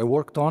topic that I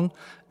worked on,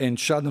 and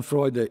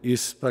Schadenfreude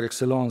is par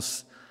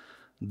excellence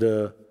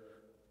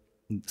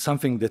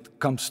something that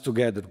comes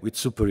together with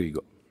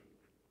superego.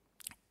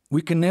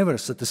 We can never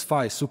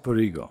satisfy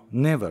superego,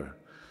 never.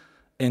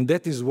 And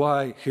that is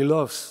why he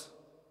loves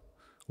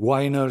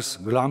whiners,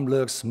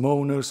 grumblers,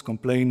 moaners,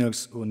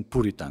 complainers, and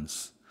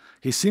Puritans.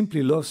 He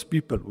simply loves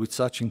people with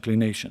such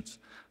inclinations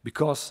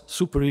because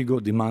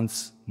superego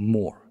demands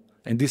more.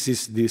 And this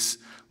is this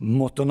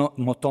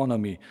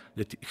monotomy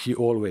that he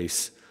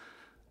always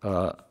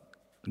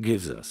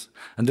gives us.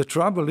 And the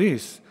trouble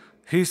is,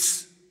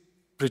 he's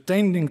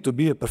pretending to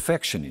be a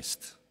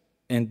perfectionist.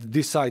 And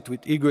this side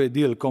with ego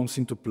ideal comes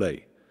into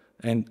play.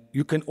 And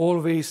you can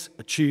always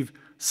achieve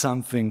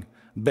something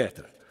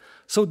better.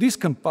 So this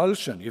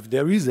compulsion, if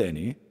there is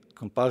any,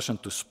 compulsion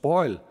to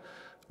spoil,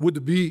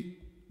 would be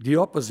the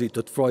opposite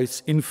of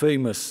Freud's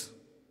infamous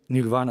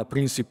nirvana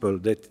principle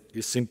that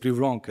is simply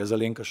wrong, as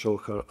Alenka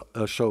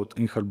showed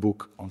in her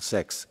book on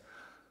sex.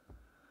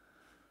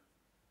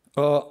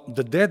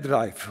 The death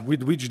drive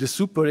with which the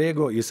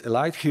superego is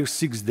allied here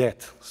seeks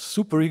death.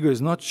 Superego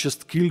is not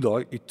just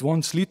killjoy, it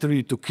wants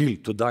literally to kill,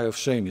 to die of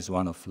shame is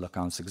one of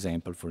Lacan's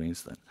examples, for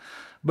instance.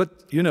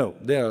 But, you know,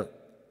 there are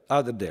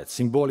other deaths,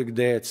 symbolic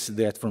deaths,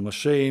 death from a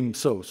shame.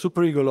 So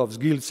superego loves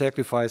guilt,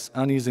 sacrifice,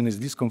 uneasiness,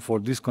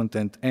 discomfort,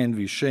 discontent,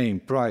 envy, shame,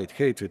 pride,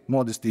 hatred,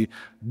 modesty,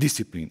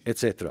 discipline,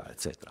 etc.,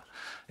 etc.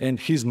 And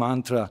his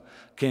mantra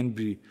can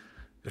be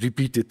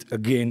repeated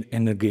again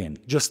and again.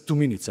 Just 2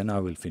 minutes and I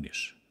will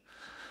finish.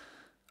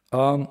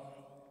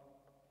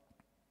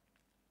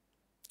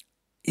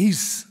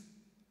 Is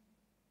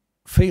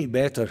fail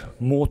better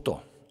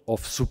motto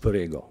of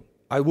superego?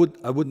 I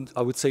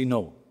would say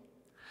no.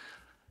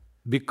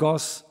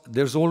 Because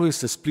there's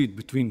always a split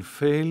between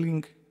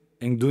failing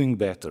and doing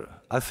better.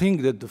 I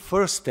think that the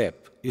first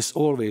step is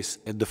always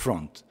at the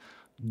front.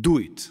 Do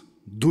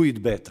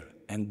it better.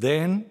 And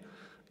then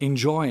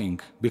enjoying,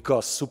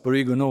 because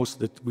superego knows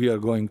that we are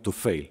going to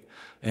fail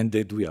and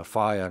that we are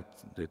fired,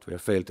 that we are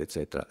failed,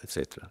 etc.,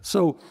 etc.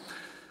 So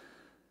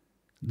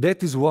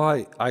that is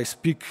why I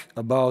speak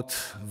about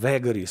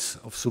vagaries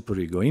of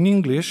superego. In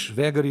English,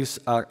 vagaries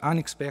are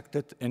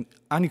unexpected and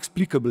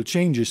inexplicable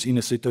changes in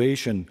a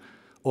situation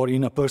or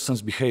in a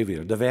person's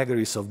behavior, the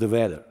vagaries of the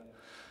weather.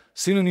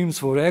 Synonyms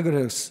for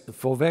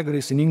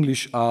vagaries in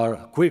English are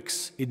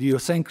quirks,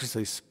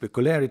 idiosyncrasies,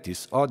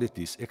 peculiarities,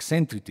 oddities,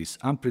 eccentricities,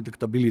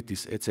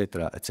 unpredictabilities,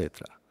 etc.,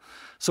 etc.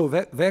 So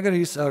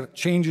vagaries are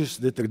changes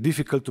that are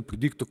difficult to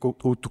predict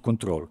or to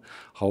control.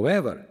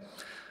 However,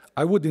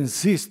 I would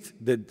insist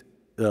that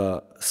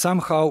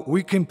somehow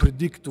we can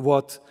predict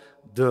what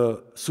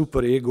the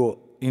superego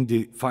in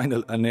the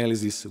final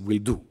analysis will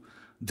do.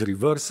 The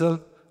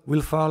reversal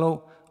will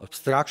follow,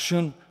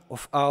 abstraction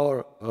of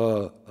our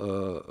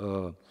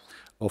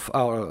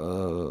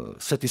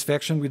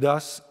satisfaction with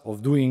us,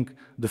 of doing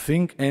the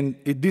thing, and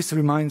this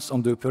reminds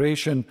on the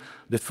operation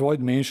that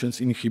Freud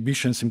mentions,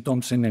 inhibition,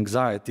 symptoms, and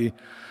anxiety,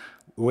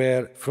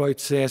 where Freud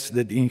says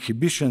that the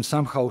inhibition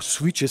somehow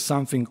switches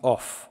something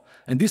off,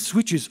 and this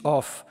switches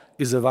off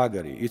is a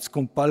vagary. It's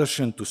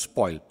compulsion to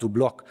spoil, to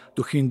block,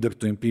 to hinder,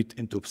 to impede,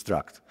 and to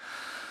obstruct.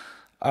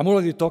 I'm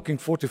already talking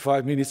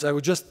 45 minutes. I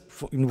will just,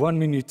 in 1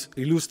 minute,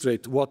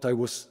 illustrate what I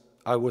was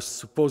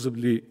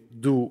supposedly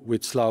do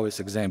with Slaughter's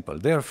example.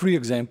 There are 3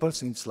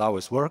 examples in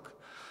Slaughter's work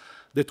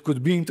that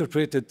could be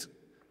interpreted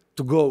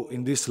to go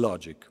in this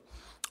logic.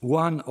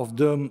 One of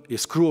them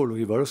is cruel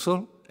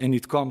reversal, and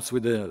it comes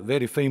with a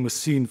very famous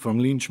scene from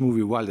Lynch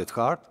movie Wild at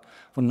Heart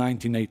from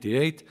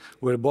 1988,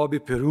 where Bobby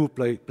Peru,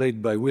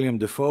 played by William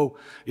Dafoe,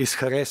 is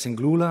harassing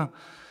Lula,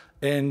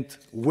 and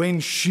when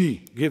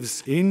she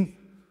gives in,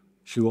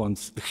 he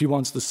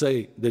wants to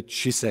say that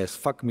she says,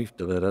 "Fuck me,"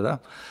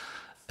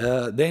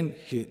 then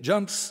he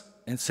jumps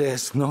and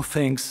says, "No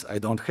thanks, I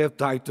don't have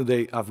time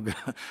today,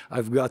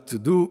 I've got to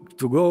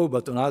go,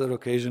 but on other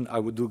occasion I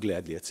would do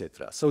gladly,"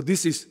 etc. So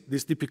this is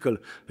this typical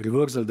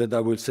reversal that I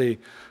will say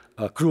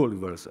cruel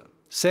reversal.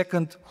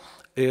 Second,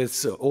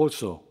 it's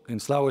also in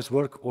Slaughter's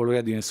work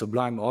already in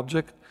Sublime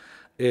Object.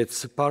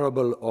 It's a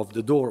parable of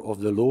the door of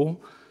the law,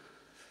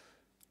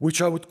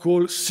 which I would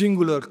call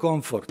singular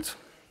comfort.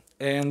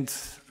 And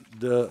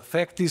the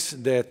fact is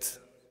that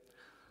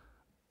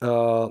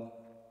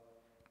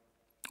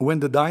when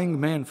the dying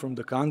man from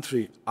the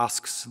country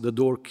asks the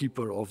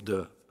doorkeeper of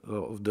the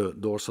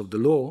doors of the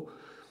law,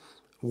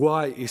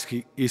 why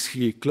is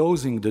he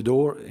closing the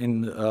door,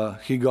 and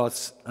he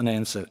got an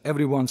answer: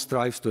 everyone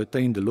strives to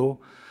attain the law.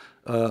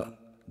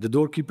 The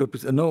doorkeeper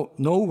said,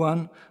 no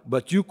one,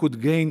 but you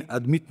could gain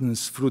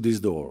admittance through this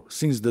door,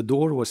 since the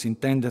door was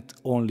intended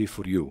only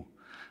for you.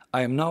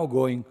 I am now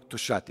going to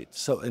shut it.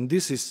 So, and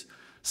this is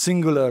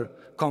singular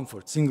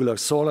comfort, singular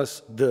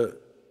solace, the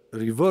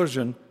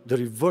reversion, the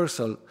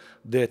reversal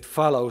that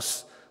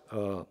follows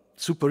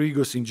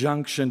superego's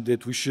injunction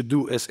that we should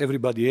do as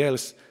everybody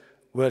else,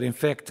 where in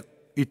fact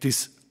it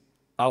is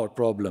our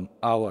problem,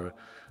 our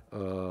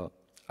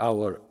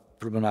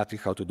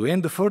problematic how to do.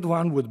 And the third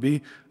one would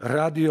be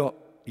Radio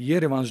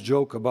Yerevan's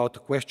joke about the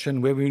question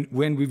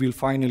when we will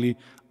finally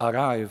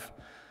arrive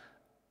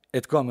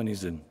at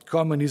communism.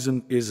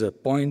 Communism is a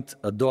point,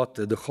 a dot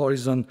at the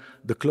horizon.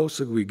 The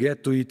closer we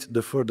get to it,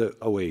 the further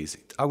away is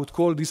it. I would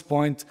call this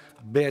point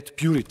bad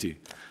purity.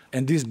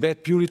 And this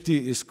bad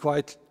purity is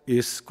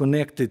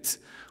connected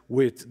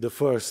with the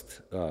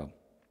first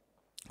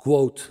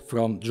quote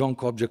from John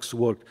Kobjak's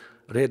work,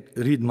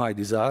 Read My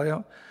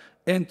Desire,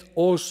 and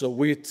also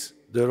with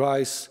the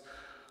rise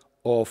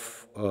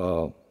of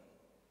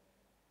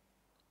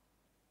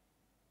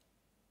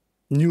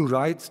new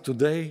right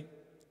today,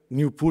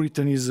 new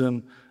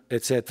Puritanism,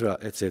 etc.,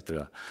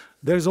 etc.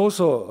 There's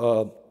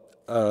also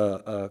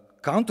a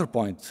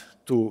counterpoint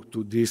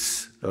to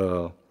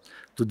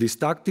these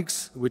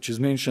tactics, which is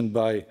mentioned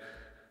by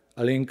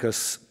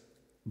Alenka's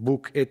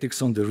book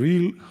Ethics on the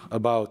Real,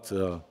 about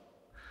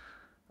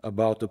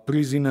a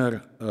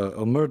prisoner,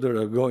 a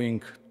murderer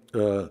going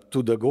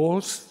to the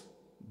gallows,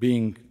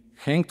 being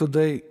hanged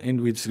today, and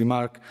with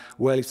remark,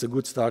 well, it's a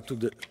good start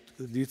to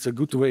it's a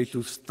good way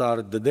to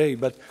start the day,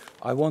 but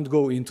I won't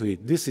go into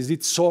it. This is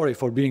it. Sorry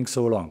for being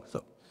so long.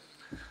 So.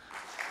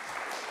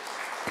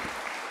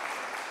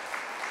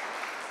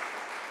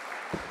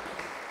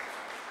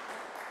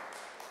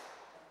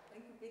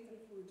 Thank you, Peter,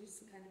 for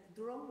this kind of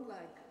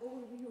drone-like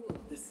overview of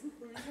the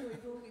superego in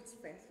all its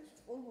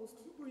facets, almost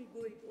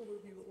superegoic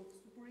overview of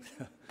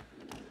superego.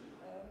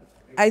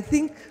 I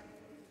think.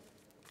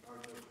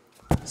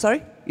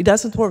 Sorry, it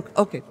doesn't work.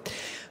 Okay.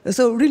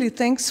 So really,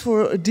 thanks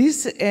for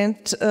this. And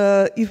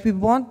if we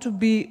want to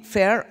be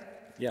fair,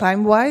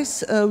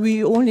 time-wise,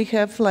 we only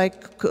have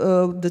like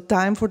the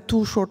time for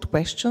 2 short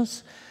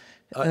questions.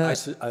 I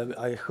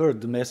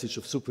heard the message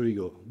of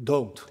superego.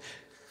 Don't.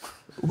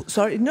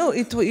 Sorry, no.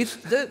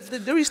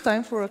 There is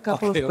time for a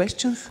couple of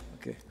questions.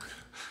 Okay.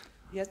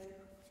 Yes.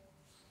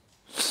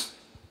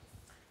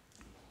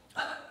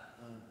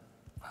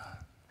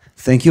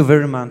 Thank you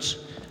very much.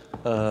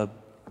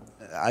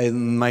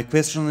 My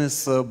question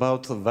is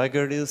about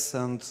Vagaries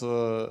and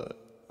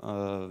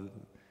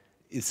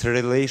its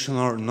relation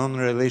or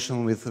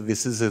non-relation with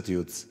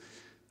vicissitudes.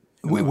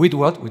 With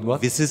what? With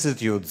what?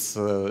 Vicissitudes,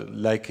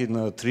 like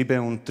in Triebe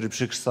und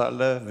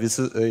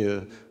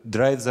Triebschicksale,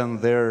 drives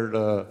and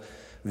their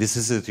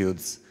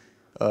vicissitudes.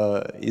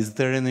 Is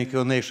there any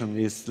connection?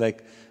 It's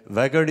like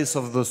vagaries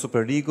of the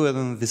superego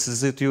and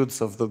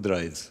vicissitudes of the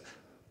drives.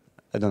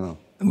 I don't know.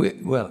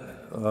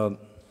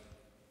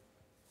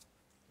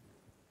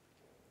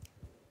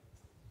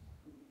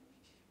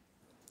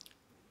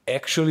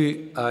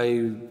 Actually,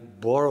 I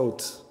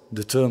borrowed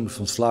the term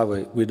from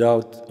Slava with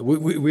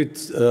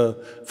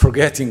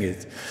forgetting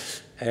it.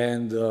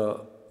 And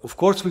of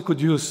course, we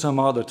could use some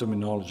other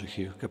terminology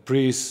here,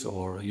 caprice,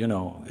 or, you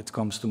know, it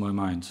comes to my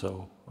mind.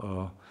 So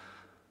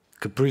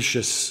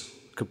capricious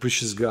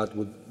God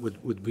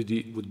would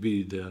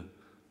be the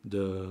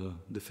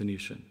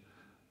definition.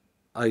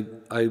 I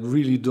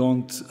really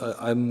don't,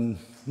 I'm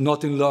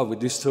not in love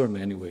with this term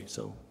anyway,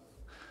 so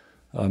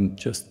I'm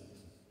just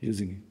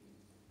using it.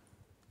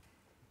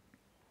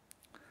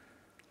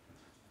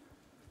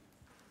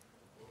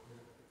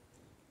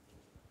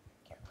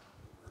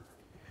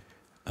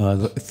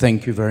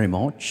 Thank you very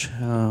much,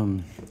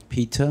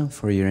 Peter,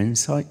 for your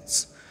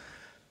insights.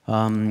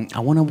 I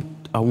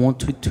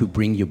wanted to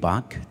bring you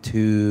back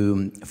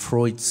to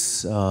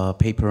Freud's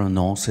paper on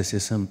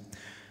narcissism,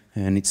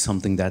 and it's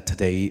something that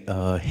they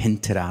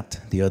hinted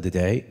at the other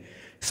day,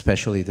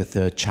 especially the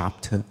 3rd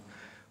chapter,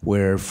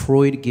 where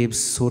Freud gives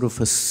sort of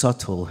a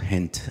subtle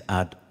hint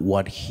at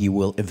what he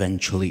will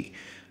eventually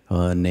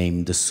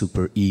name the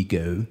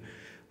superego.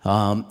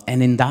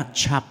 And in that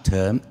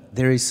chapter,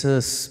 there is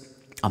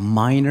a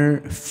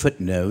minor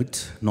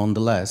footnote,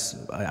 nonetheless,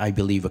 I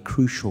believe a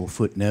crucial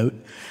footnote,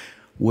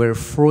 where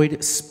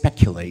Freud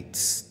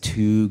speculates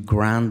to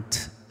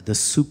grant the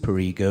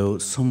superego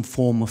some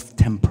form of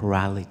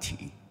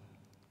temporality.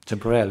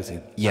 Temporality?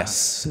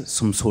 Yes,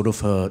 some sort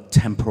of a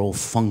temporal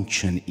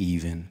function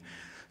even.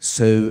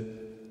 So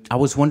I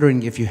was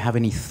wondering if you have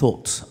any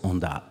thoughts on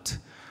that.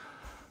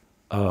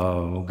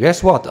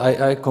 Guess what?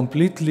 I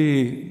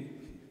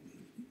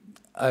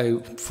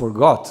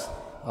forgot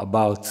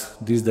about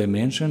this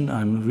dimension.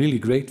 I'm really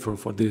grateful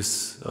for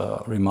this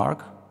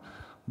remark,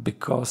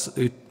 because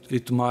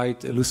it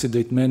might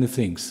elucidate many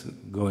things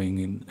going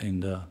in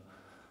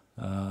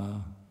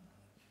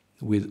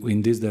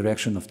this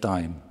direction of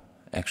time,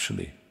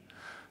 actually.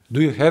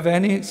 Do you have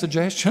any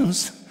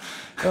suggestions?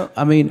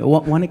 I mean,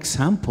 one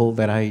example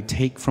that I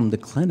take from the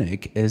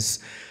clinic is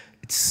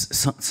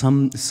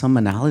some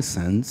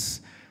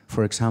analyses,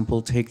 for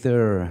example, take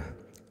their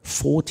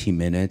 40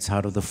 minutes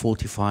out of the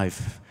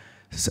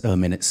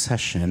 45-minute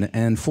session,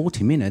 and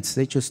 40 minutes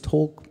they just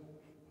talk,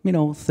 you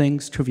know,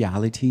 things,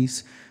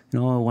 trivialities. You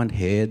know, I went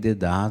here, did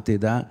that,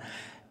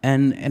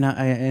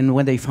 and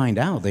when they find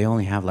out they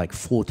only have like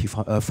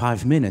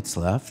 5 minutes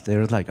left,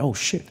 they're like, oh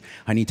shit,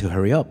 I need to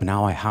hurry up.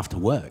 Now I have to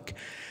work.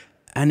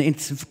 And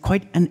it's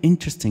quite an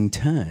interesting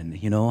turn,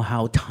 you know,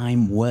 how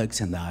time works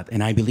in that.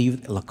 And I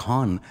believe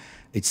Lacan,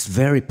 it's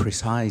very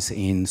precise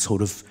in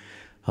sort of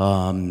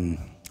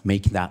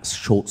making that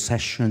short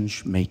session,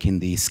 making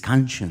the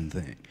scansion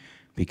thing,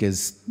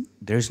 because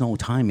there's no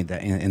time in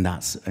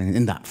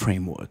that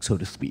framework, so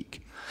to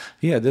speak.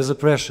 Yeah, there's a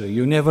pressure.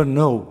 You never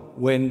know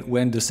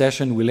when the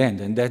session will end,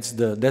 and that's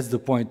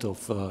the point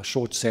of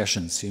short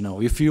sessions. You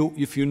know, if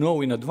you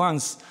know in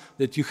advance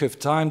that you have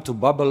time to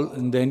bubble,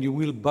 and then you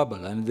will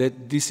bubble, and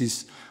that this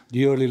is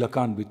the early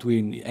Lacan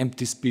between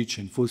empty speech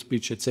and full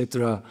speech,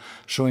 etc.,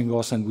 showing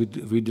us, and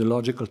with the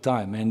logical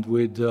time, and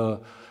with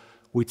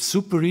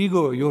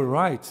superego, you're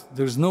right.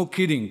 There's no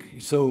kidding.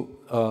 So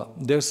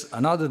there's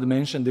another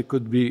dimension that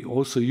could be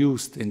also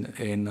used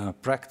in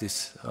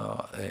practice.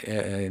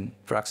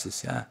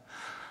 Yeah.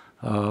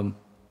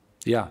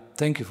 Yeah.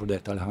 Thank you for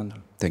that, Alejandro.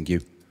 Thank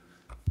you.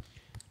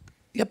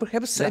 Yeah,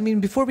 perhaps. I mean,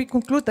 before we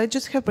conclude, I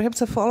just have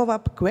perhaps a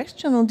follow-up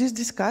question on this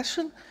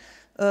discussion.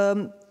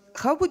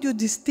 How would you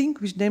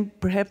distinguish then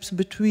perhaps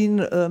between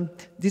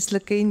this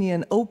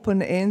Lacanian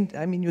open end,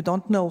 I mean, you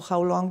don't know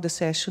how long the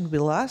session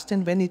will last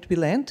and when it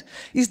will end.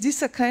 Is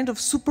this a kind of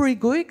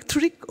superegoic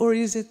trick, or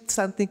is it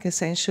something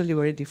essentially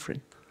very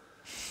different?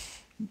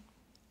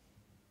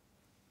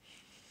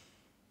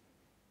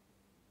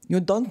 You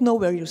don't know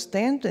where you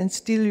stand and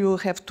still you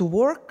have to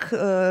work.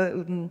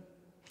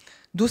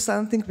 do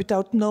something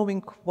without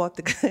knowing what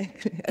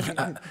exactly.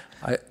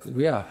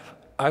 Yeah,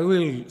 I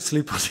will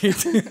sleep on it.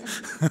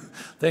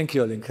 Thank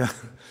you, Alenka.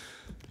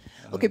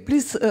 Okay,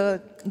 please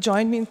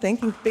join me in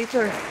thanking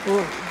Peter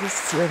for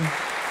this.